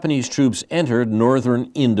 and Japanese troops entered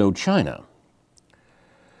northern Indochina,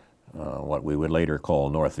 what we would later call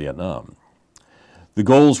North Vietnam. The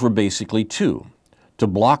goals were basically two: to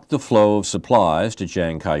block the flow of supplies to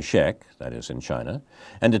Chiang Kai-shek, that is in China,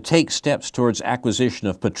 and to take steps towards acquisition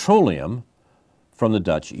of petroleum from the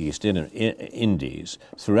Dutch East Indies.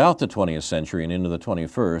 Throughout the 20th century and into the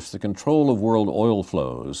 21st, the control of world oil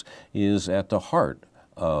flows is at the heart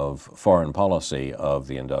of foreign policy of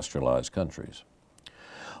the industrialized countries.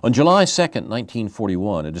 On July 2,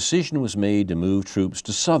 1941, a decision was made to move troops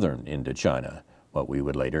to southern Indochina, what we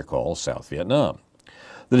would later call South Vietnam.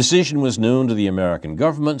 The decision was known to the American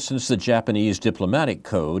government since the Japanese diplomatic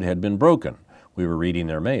code had been broken. We were reading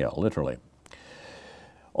their mail, literally.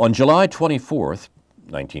 On July 24,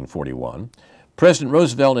 1941, President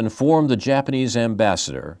Roosevelt informed the Japanese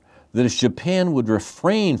ambassador that if Japan would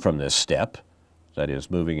refrain from this step, that is,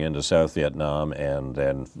 moving into South Vietnam and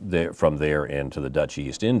then from there into the Dutch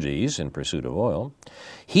East Indies in pursuit of oil,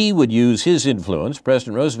 he would use his influence,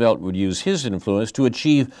 President Roosevelt would use his influence to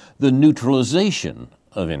achieve the neutralization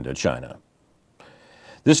of Indochina.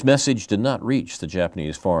 This message did not reach the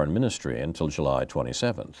Japanese Foreign Ministry until July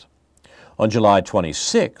 27th. On July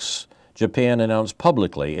 26, Japan announced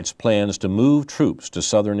publicly its plans to move troops to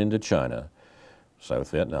southern Indochina,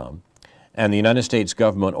 South Vietnam, and the United States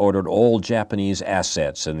government ordered all Japanese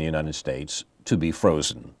assets in the United States to be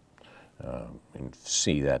frozen. And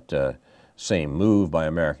see that same move by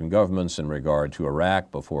American governments in regard to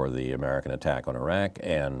Iraq before the American attack on Iraq,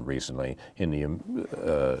 and recently in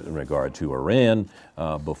regard to Iran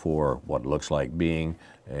before what looks like being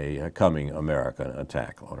a coming American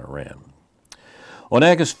attack on Iran. On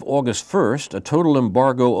August 1st, a total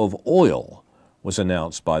embargo of oil was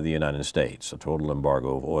announced by the United States, a total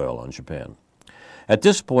embargo of oil on Japan. At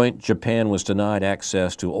this point, Japan was denied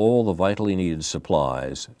access to all the vitally needed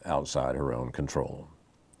supplies outside her own control.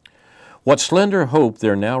 What slender hope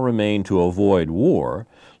there now remained to avoid war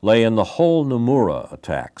lay in the whole Nomura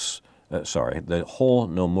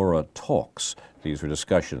talks. These were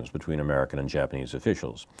discussions between American and Japanese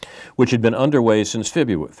officials, which had been underway since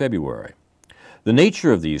February. The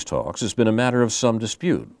nature of these talks has been a matter of some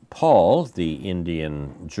dispute. Paul, the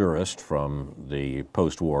Indian jurist from the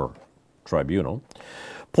post-war tribunal,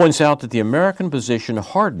 points out that the American position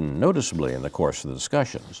hardened noticeably in the course of the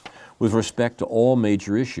discussions with respect to all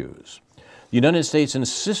major issues. The United States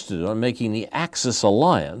insisted on making the Axis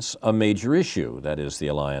alliance a major issue, that is, the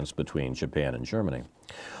alliance between Japan and Germany,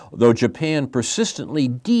 though Japan persistently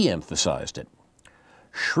de-emphasized it.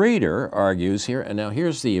 Schrader argues here, and now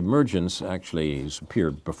here's the emergence, actually he's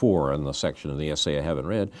appeared before in the section of the essay I haven't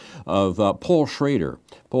read, of Paul Schrader.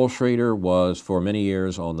 Paul Schrader was for many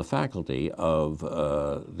years on the faculty of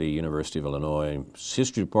the University of Illinois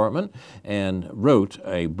History Department and wrote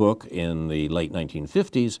a book in the late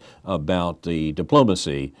 1950s about the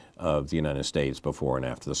diplomacy of the United States before and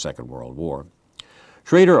after the Second World War.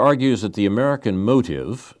 Schrader argues that the American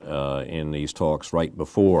motive in these talks right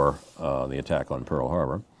before the attack on Pearl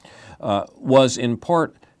Harbor was in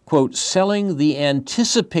part, quote, selling the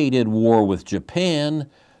anticipated war with Japan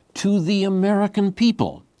to the American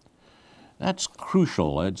people. That's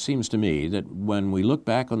crucial. It seems to me that when we look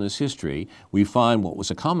back on this history, we find what was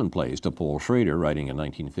a commonplace to Paul Schrader, writing in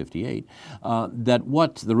 1958, that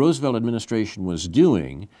what the Roosevelt administration was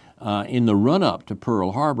doing in the run-up to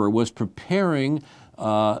Pearl Harbor was preparing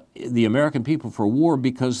the American people for war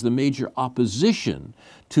because the major opposition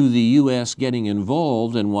to the U.S. getting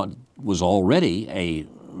involved in what was already a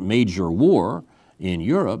major war in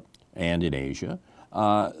Europe and in Asia,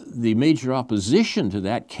 the major opposition to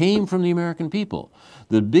that came from the American people.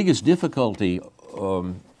 The biggest difficulty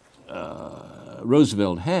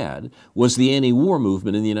Roosevelt had was the anti-war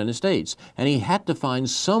movement in the United States, and he had to find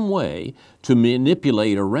some way to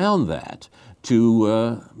manipulate around that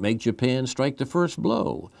to make Japan strike the first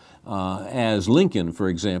blow, as Lincoln, for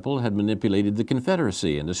example, had manipulated the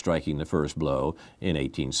Confederacy into striking the first blow in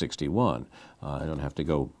 1861. I don't have to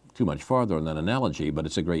go too much farther on that analogy, but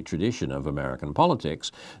it's a great tradition of American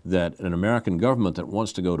politics that an American government that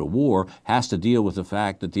wants to go to war has to deal with the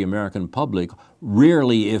fact that the American public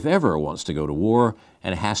rarely, if ever, wants to go to war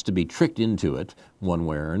and has to be tricked into it one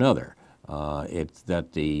way or another.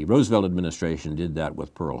 That the Roosevelt administration did that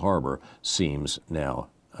with Pearl Harbor seems now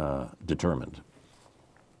determined.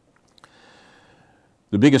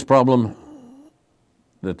 The biggest problem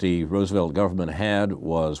that the Roosevelt government had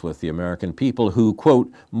was with the American people who, quote,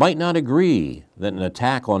 might not agree that an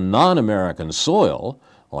attack on non-American soil,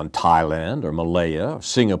 on Thailand or Malaya or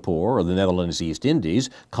Singapore or the Netherlands East Indies,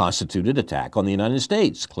 constituted attack on the United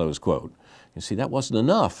States, close quote. You see, that wasn't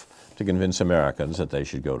enough to convince Americans that they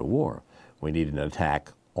should go to war. We needed an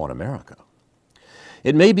attack on America.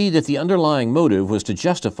 It may be that the underlying motive was to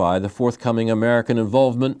justify the forthcoming American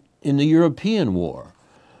involvement in the European war.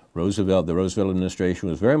 The Roosevelt administration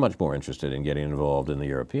was very much more interested in getting involved in the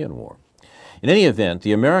European war. In any event,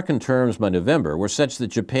 the American terms by November were such that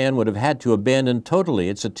Japan would have had to abandon totally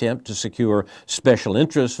its attempt to secure special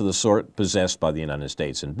interests of the sort possessed by the United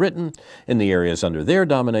States and Britain in the areas under their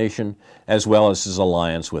domination, as well as its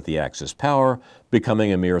alliance with the Axis power,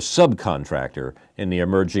 becoming a mere subcontractor in the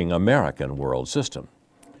emerging American world system.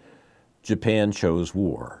 Japan chose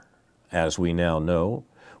war, as we now know,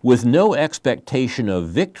 with no expectation of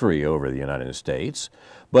victory over the United States,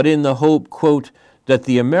 but in the hope, quote, that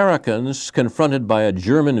the Americans, confronted by a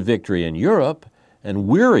German victory in Europe and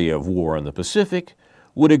weary of war in the Pacific,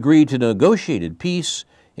 would agree to negotiated peace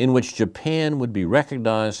in which Japan would be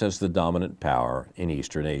recognized as the dominant power in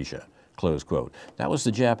Eastern Asia, close quote. That was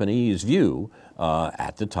the Japanese view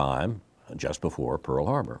at the time, just before Pearl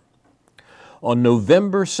Harbor. On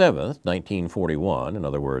November 7th, 1941, in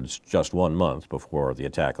other words, just 1 month before the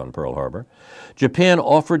attack on Pearl Harbor, Japan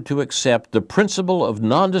offered to accept the principle of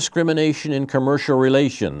non-discrimination in commercial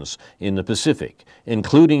relations in the Pacific,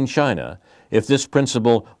 including China, if this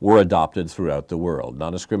principle were adopted throughout the world.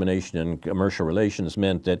 Non-discrimination in commercial relations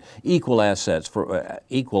meant that equal access for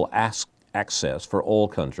all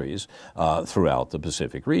countries throughout the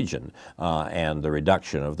Pacific region, and the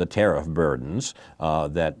reduction of the tariff burdens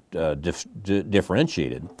that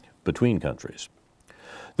differentiated between countries.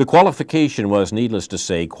 The qualification was, needless to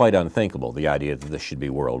say, quite unthinkable, the idea that this should be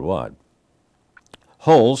worldwide.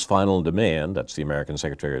 Hull's final demand, that's the American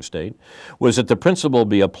Secretary of State, was that the principle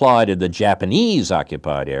be applied in the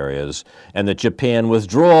Japanese-occupied areas and that Japan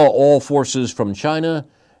withdraw all forces from China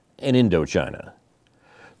and Indochina.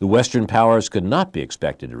 The Western powers could not be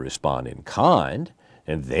expected to respond in kind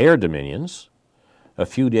in their dominions. A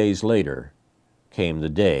few days later came the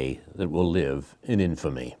day that will live in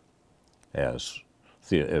infamy, as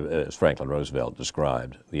Franklin Roosevelt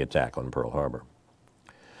described the attack on Pearl Harbor.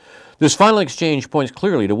 This final exchange points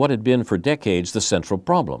clearly to what had been for decades the central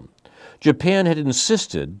problem. Japan had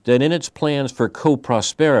insisted that in its plans for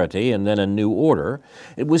co-prosperity and then a new order,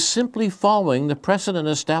 it was simply following the precedent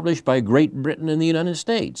established by Great Britain and the United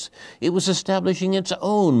States. It was establishing its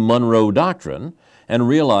own Monroe Doctrine and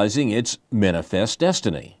realizing its manifest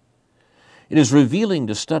destiny. It is revealing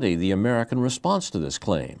to study the American response to this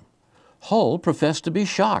claim. Hull professed to be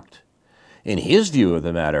shocked. In his view of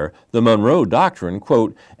the matter, the Monroe Doctrine,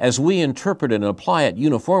 quote, as we interpret and apply it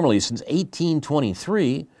uniformly since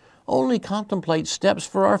 1823, only contemplates steps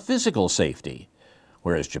for our physical safety,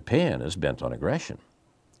 whereas Japan is bent on aggression.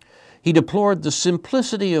 He deplored the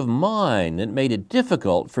simplicity of mind that made it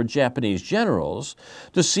difficult for Japanese generals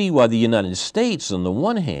to see why the United States, on the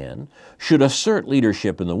one hand, should assert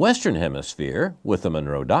leadership in the Western Hemisphere with the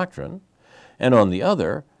Monroe Doctrine, and on the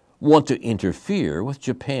other, want to interfere with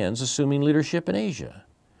Japan's assuming leadership in Asia.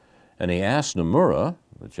 And he asked Nomura,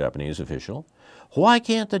 the Japanese official, why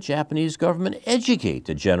can't the Japanese government educate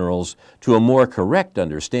the generals to a more correct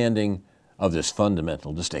understanding of this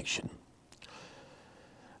fundamental distinction?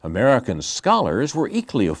 American scholars were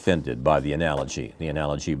equally offended by the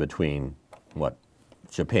analogy between what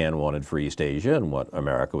Japan wanted for East Asia and what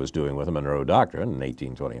America was doing with the Monroe Doctrine in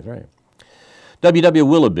 1823. W.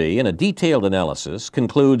 Willoughby, in a detailed analysis,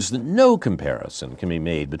 concludes that no comparison can be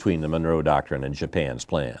made between the Monroe Doctrine and Japan's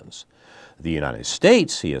plans. The United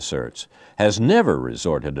States, he asserts, has never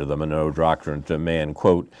resorted to the Monroe Doctrine to demand,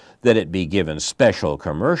 quote, that it be given special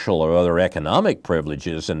commercial or other economic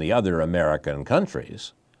privileges in the other American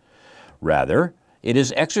countries. Rather, it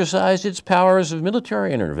has exercised its powers of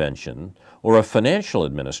military intervention or of financial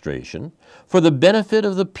administration for the benefit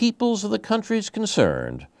of the peoples of the countries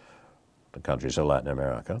concerned, the countries of Latin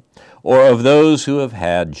America, or of those who have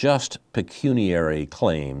had just pecuniary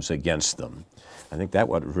claims against them. I think that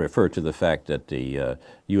would refer to the fact that the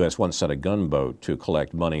U.S. once sent a gunboat to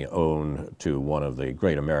collect money owed to one of the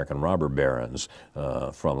great American robber barons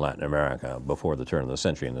from Latin America before the turn of the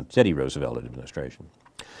century in the Teddy Roosevelt administration.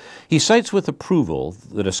 He cites with approval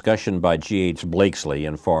the discussion by G.H. Blakesley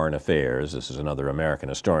in Foreign Affairs, this is another American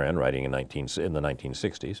historian writing in the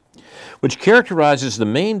 1960s, which characterizes the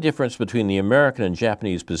main difference between the American and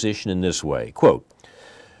Japanese position in this way. Quote,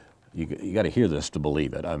 you got to hear this to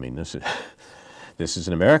believe it. I mean, this is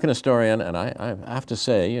an American historian, and I have to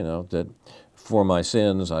say, you know, that for my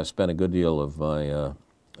sins, I spent a good deal of my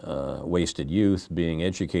wasted youth being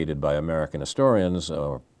educated by American historians,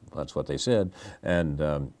 or that's what they said, and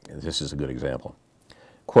this is a good example.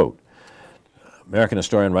 Quote, American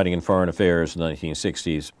historian writing in Foreign Affairs in the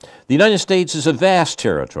 1960s, the United States is a vast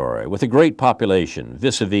territory with a great population,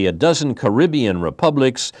 vis-a-vis a dozen Caribbean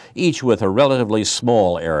republics, each with a relatively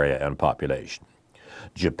small area and population.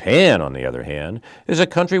 Japan, on the other hand, is a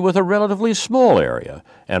country with a relatively small area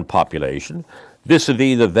and population,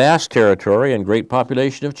 vis-a-vis the vast territory and great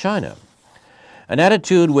population of China. An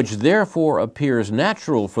attitude which therefore appears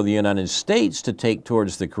natural for the United States to take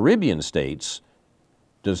towards the Caribbean states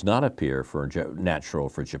does not appear natural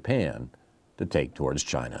for Japan to take towards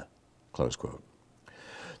China. Close quote.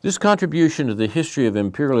 This contribution to the history of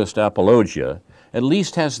imperialist apologia at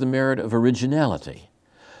least has the merit of originality.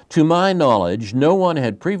 To my knowledge, no one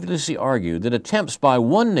had previously argued that attempts by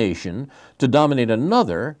one nation to dominate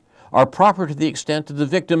another are proper to the extent that the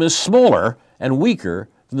victim is smaller and weaker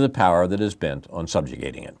than the power that is bent on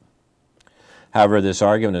subjugating it. However, this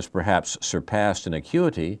argument is perhaps surpassed in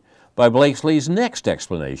acuity by Blakesley's next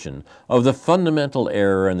explanation of the fundamental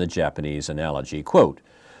error in the Japanese analogy. Quote,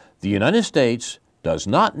 the United States does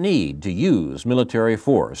not need to use military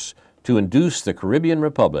force to induce the Caribbean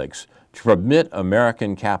republics to permit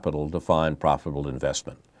American capital to find profitable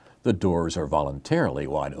investment. The doors are voluntarily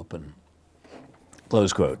wide open.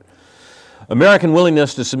 Close quote. American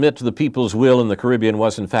willingness to submit to the people's will in the Caribbean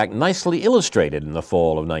was in fact nicely illustrated in the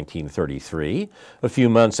fall of 1933, a few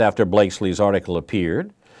months after Blakesley's article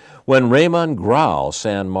appeared, when Raymond Grau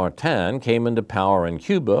San Martin came into power in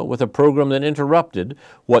Cuba with a program that interrupted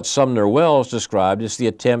what Sumner Welles described as the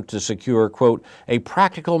attempt to secure, quote, a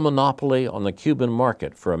practical monopoly on the Cuban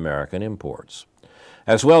market for American imports.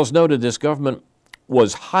 As Welles noted, this government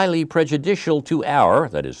was highly prejudicial to our,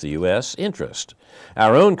 that is the U.S., interest.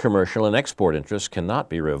 Our own commercial and export interests cannot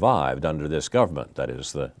be revived under this government, that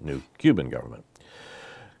is the new Cuban government.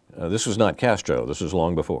 This was not Castro. This was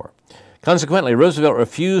long before. Consequently, Roosevelt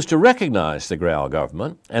refused to recognize the Grau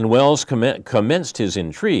government, and Wells commenced his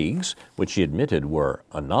intrigues, which he admitted were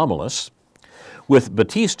anomalous, with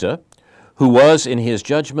Batista, who was, in his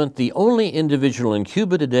judgment, the only individual in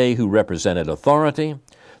Cuba today who represented authority.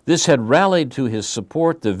 This had rallied to his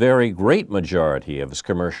support the very great majority of his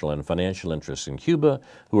commercial and financial interests in Cuba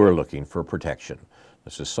who were looking for protection.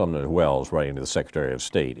 This is Sumner Welles writing to the Secretary of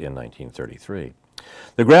State in 1933.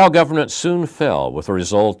 The Grau government soon fell, with the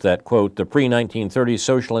result that, quote, the pre-1930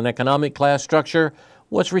 social and economic class structure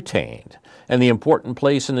was retained, and the important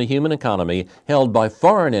place in the human economy held by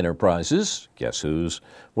foreign enterprises, guess whose,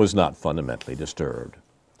 was not fundamentally disturbed.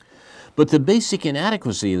 But the basic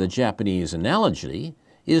inadequacy of the Japanese analogy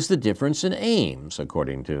is the difference in aims,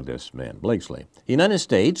 according to this man Blakesley. The United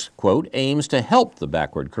States, quote, aims to help the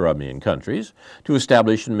backward Caribbean countries to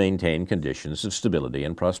establish and maintain conditions of stability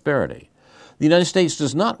and prosperity. The United States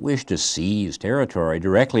does not wish to seize territory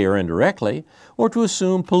directly or indirectly, or to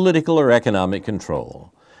assume political or economic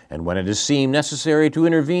control. And when it has seemed necessary to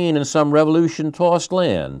intervene in some revolution-tossed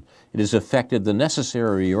land, it has effected the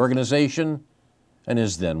necessary reorganization and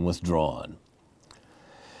is then withdrawn.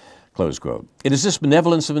 Close quote. It is this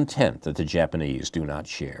benevolence of intent that the Japanese do not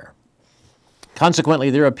share.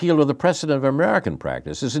 Consequently, their appeal to the precedent of American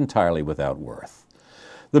practice is entirely without worth.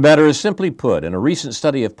 The matter is simply put in a recent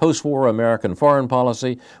study of post-war American foreign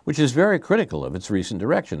policy, which is very critical of its recent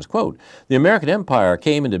directions. Quote, the American empire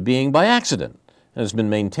came into being by accident and has been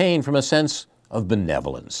maintained from a sense of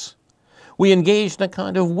benevolence. We engaged in a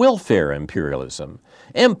kind of welfare imperialism,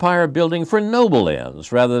 empire building for noble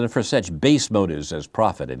ends rather than for such base motives as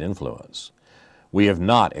profit and influence. We have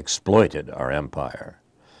not exploited our empire.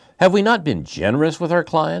 Have we not been generous with our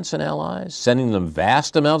clients and allies, sending them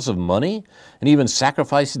vast amounts of money and even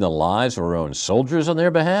sacrificing the lives of our own soldiers on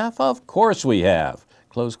their behalf? Of course we have.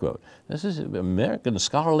 Close quote. This is American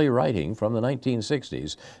scholarly writing from the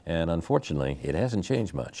 1960s, and unfortunately, it hasn't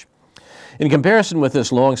changed much. In comparison with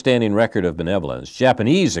this long-standing record of benevolence,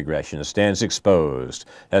 Japanese aggression stands exposed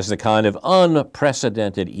as the kind of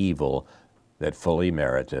unprecedented evil that fully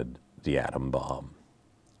merited the atom bomb.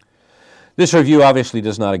 This review obviously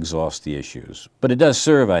does not exhaust the issues, but it does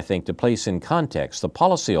serve, I think, to place in context the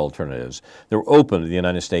policy alternatives that were open to the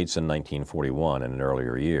United States in 1941 and in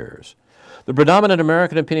earlier years. The predominant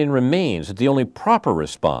American opinion remains that the only proper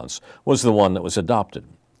response was the one that was adopted.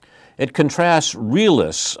 It contrasts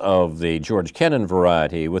realists of the George Kennan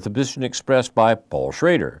variety with the position expressed by Paul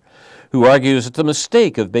Schrader, who argues that the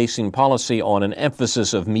mistake of basing policy on an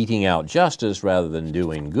emphasis of meting out justice rather than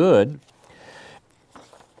doing good.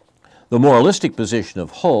 The moralistic position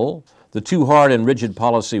of Hull, the too hard and rigid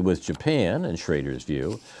policy with Japan, in Schrader's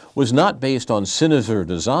view, was not based on sinister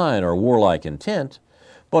design or warlike intent,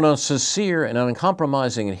 but on sincere and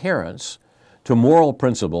uncompromising adherence to moral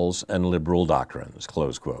principles and liberal doctrines,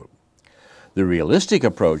 close quote. The realistic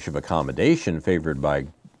approach of accommodation favored by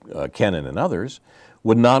Kennan and others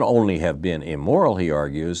would not only have been immoral, he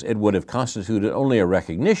argues, it would have constituted only a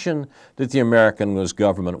recognition that the American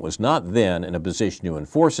government was not then in a position to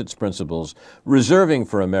enforce its principles, reserving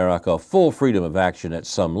for America full freedom of action at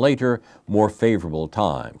some later, more favorable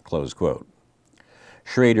time, close quote.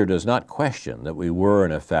 Schrader does not question that we were,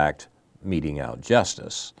 in effect, meting out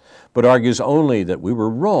justice, but argues only that we were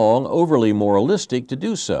wrong, overly moralistic to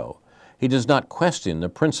do so. He does not question the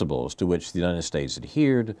principles to which the United States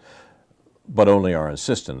adhered, but only our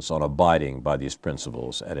insistence on abiding by these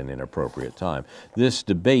principles at an inappropriate time. This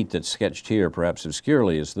debate that's sketched here, perhaps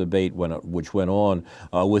obscurely, is the debate which went on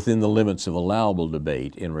within the limits of allowable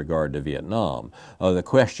debate in regard to Vietnam. The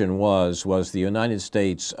question was the United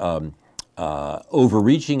States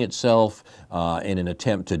overreaching itself in an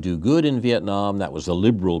attempt to do good in Vietnam? That was the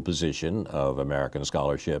liberal position of American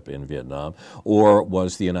scholarship in Vietnam. Or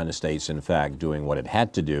was the United States, in fact, doing what it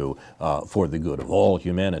had to do for the good of all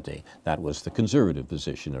humanity? That was the conservative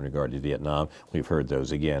position in regard to Vietnam. We've heard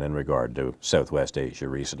those again in regard to Southwest Asia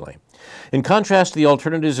recently. In contrast to the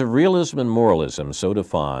alternatives of realism and moralism so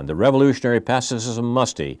defined, the revolutionary pacifism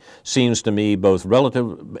musty seems to me both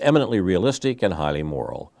eminently realistic and highly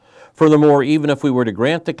moral. Furthermore, even if we were to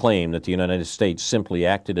grant the claim that the United States simply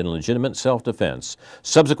acted in legitimate self-defense,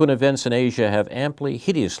 subsequent events in Asia have amply,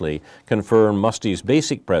 hideously confirmed Musty's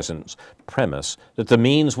basic premise that the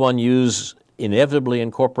means one uses inevitably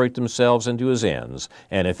incorporate themselves into his ends,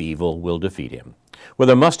 and if evil will defeat him.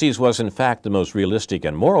 Whether Mustee's was in fact the most realistic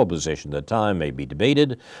and moral position at the time may be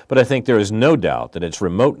debated, but I think there is no doubt that its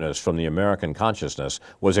remoteness from the American consciousness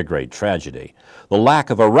was a great tragedy. The lack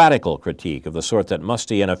of a radical critique of the sort that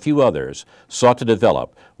Mustee and a few others sought to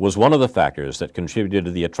develop was one of the factors that contributed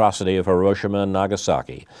to the atrocity of Hiroshima and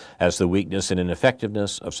Nagasaki, as the weakness and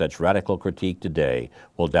ineffectiveness of such radical critique today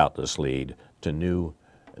will doubtless lead to new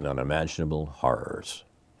and unimaginable horrors.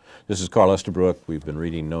 This is Carl Estabrook. We've been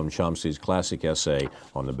reading Noam Chomsky's classic essay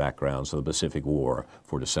on the backgrounds of the Pacific War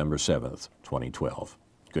for December 7th, 2012.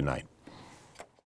 Good night.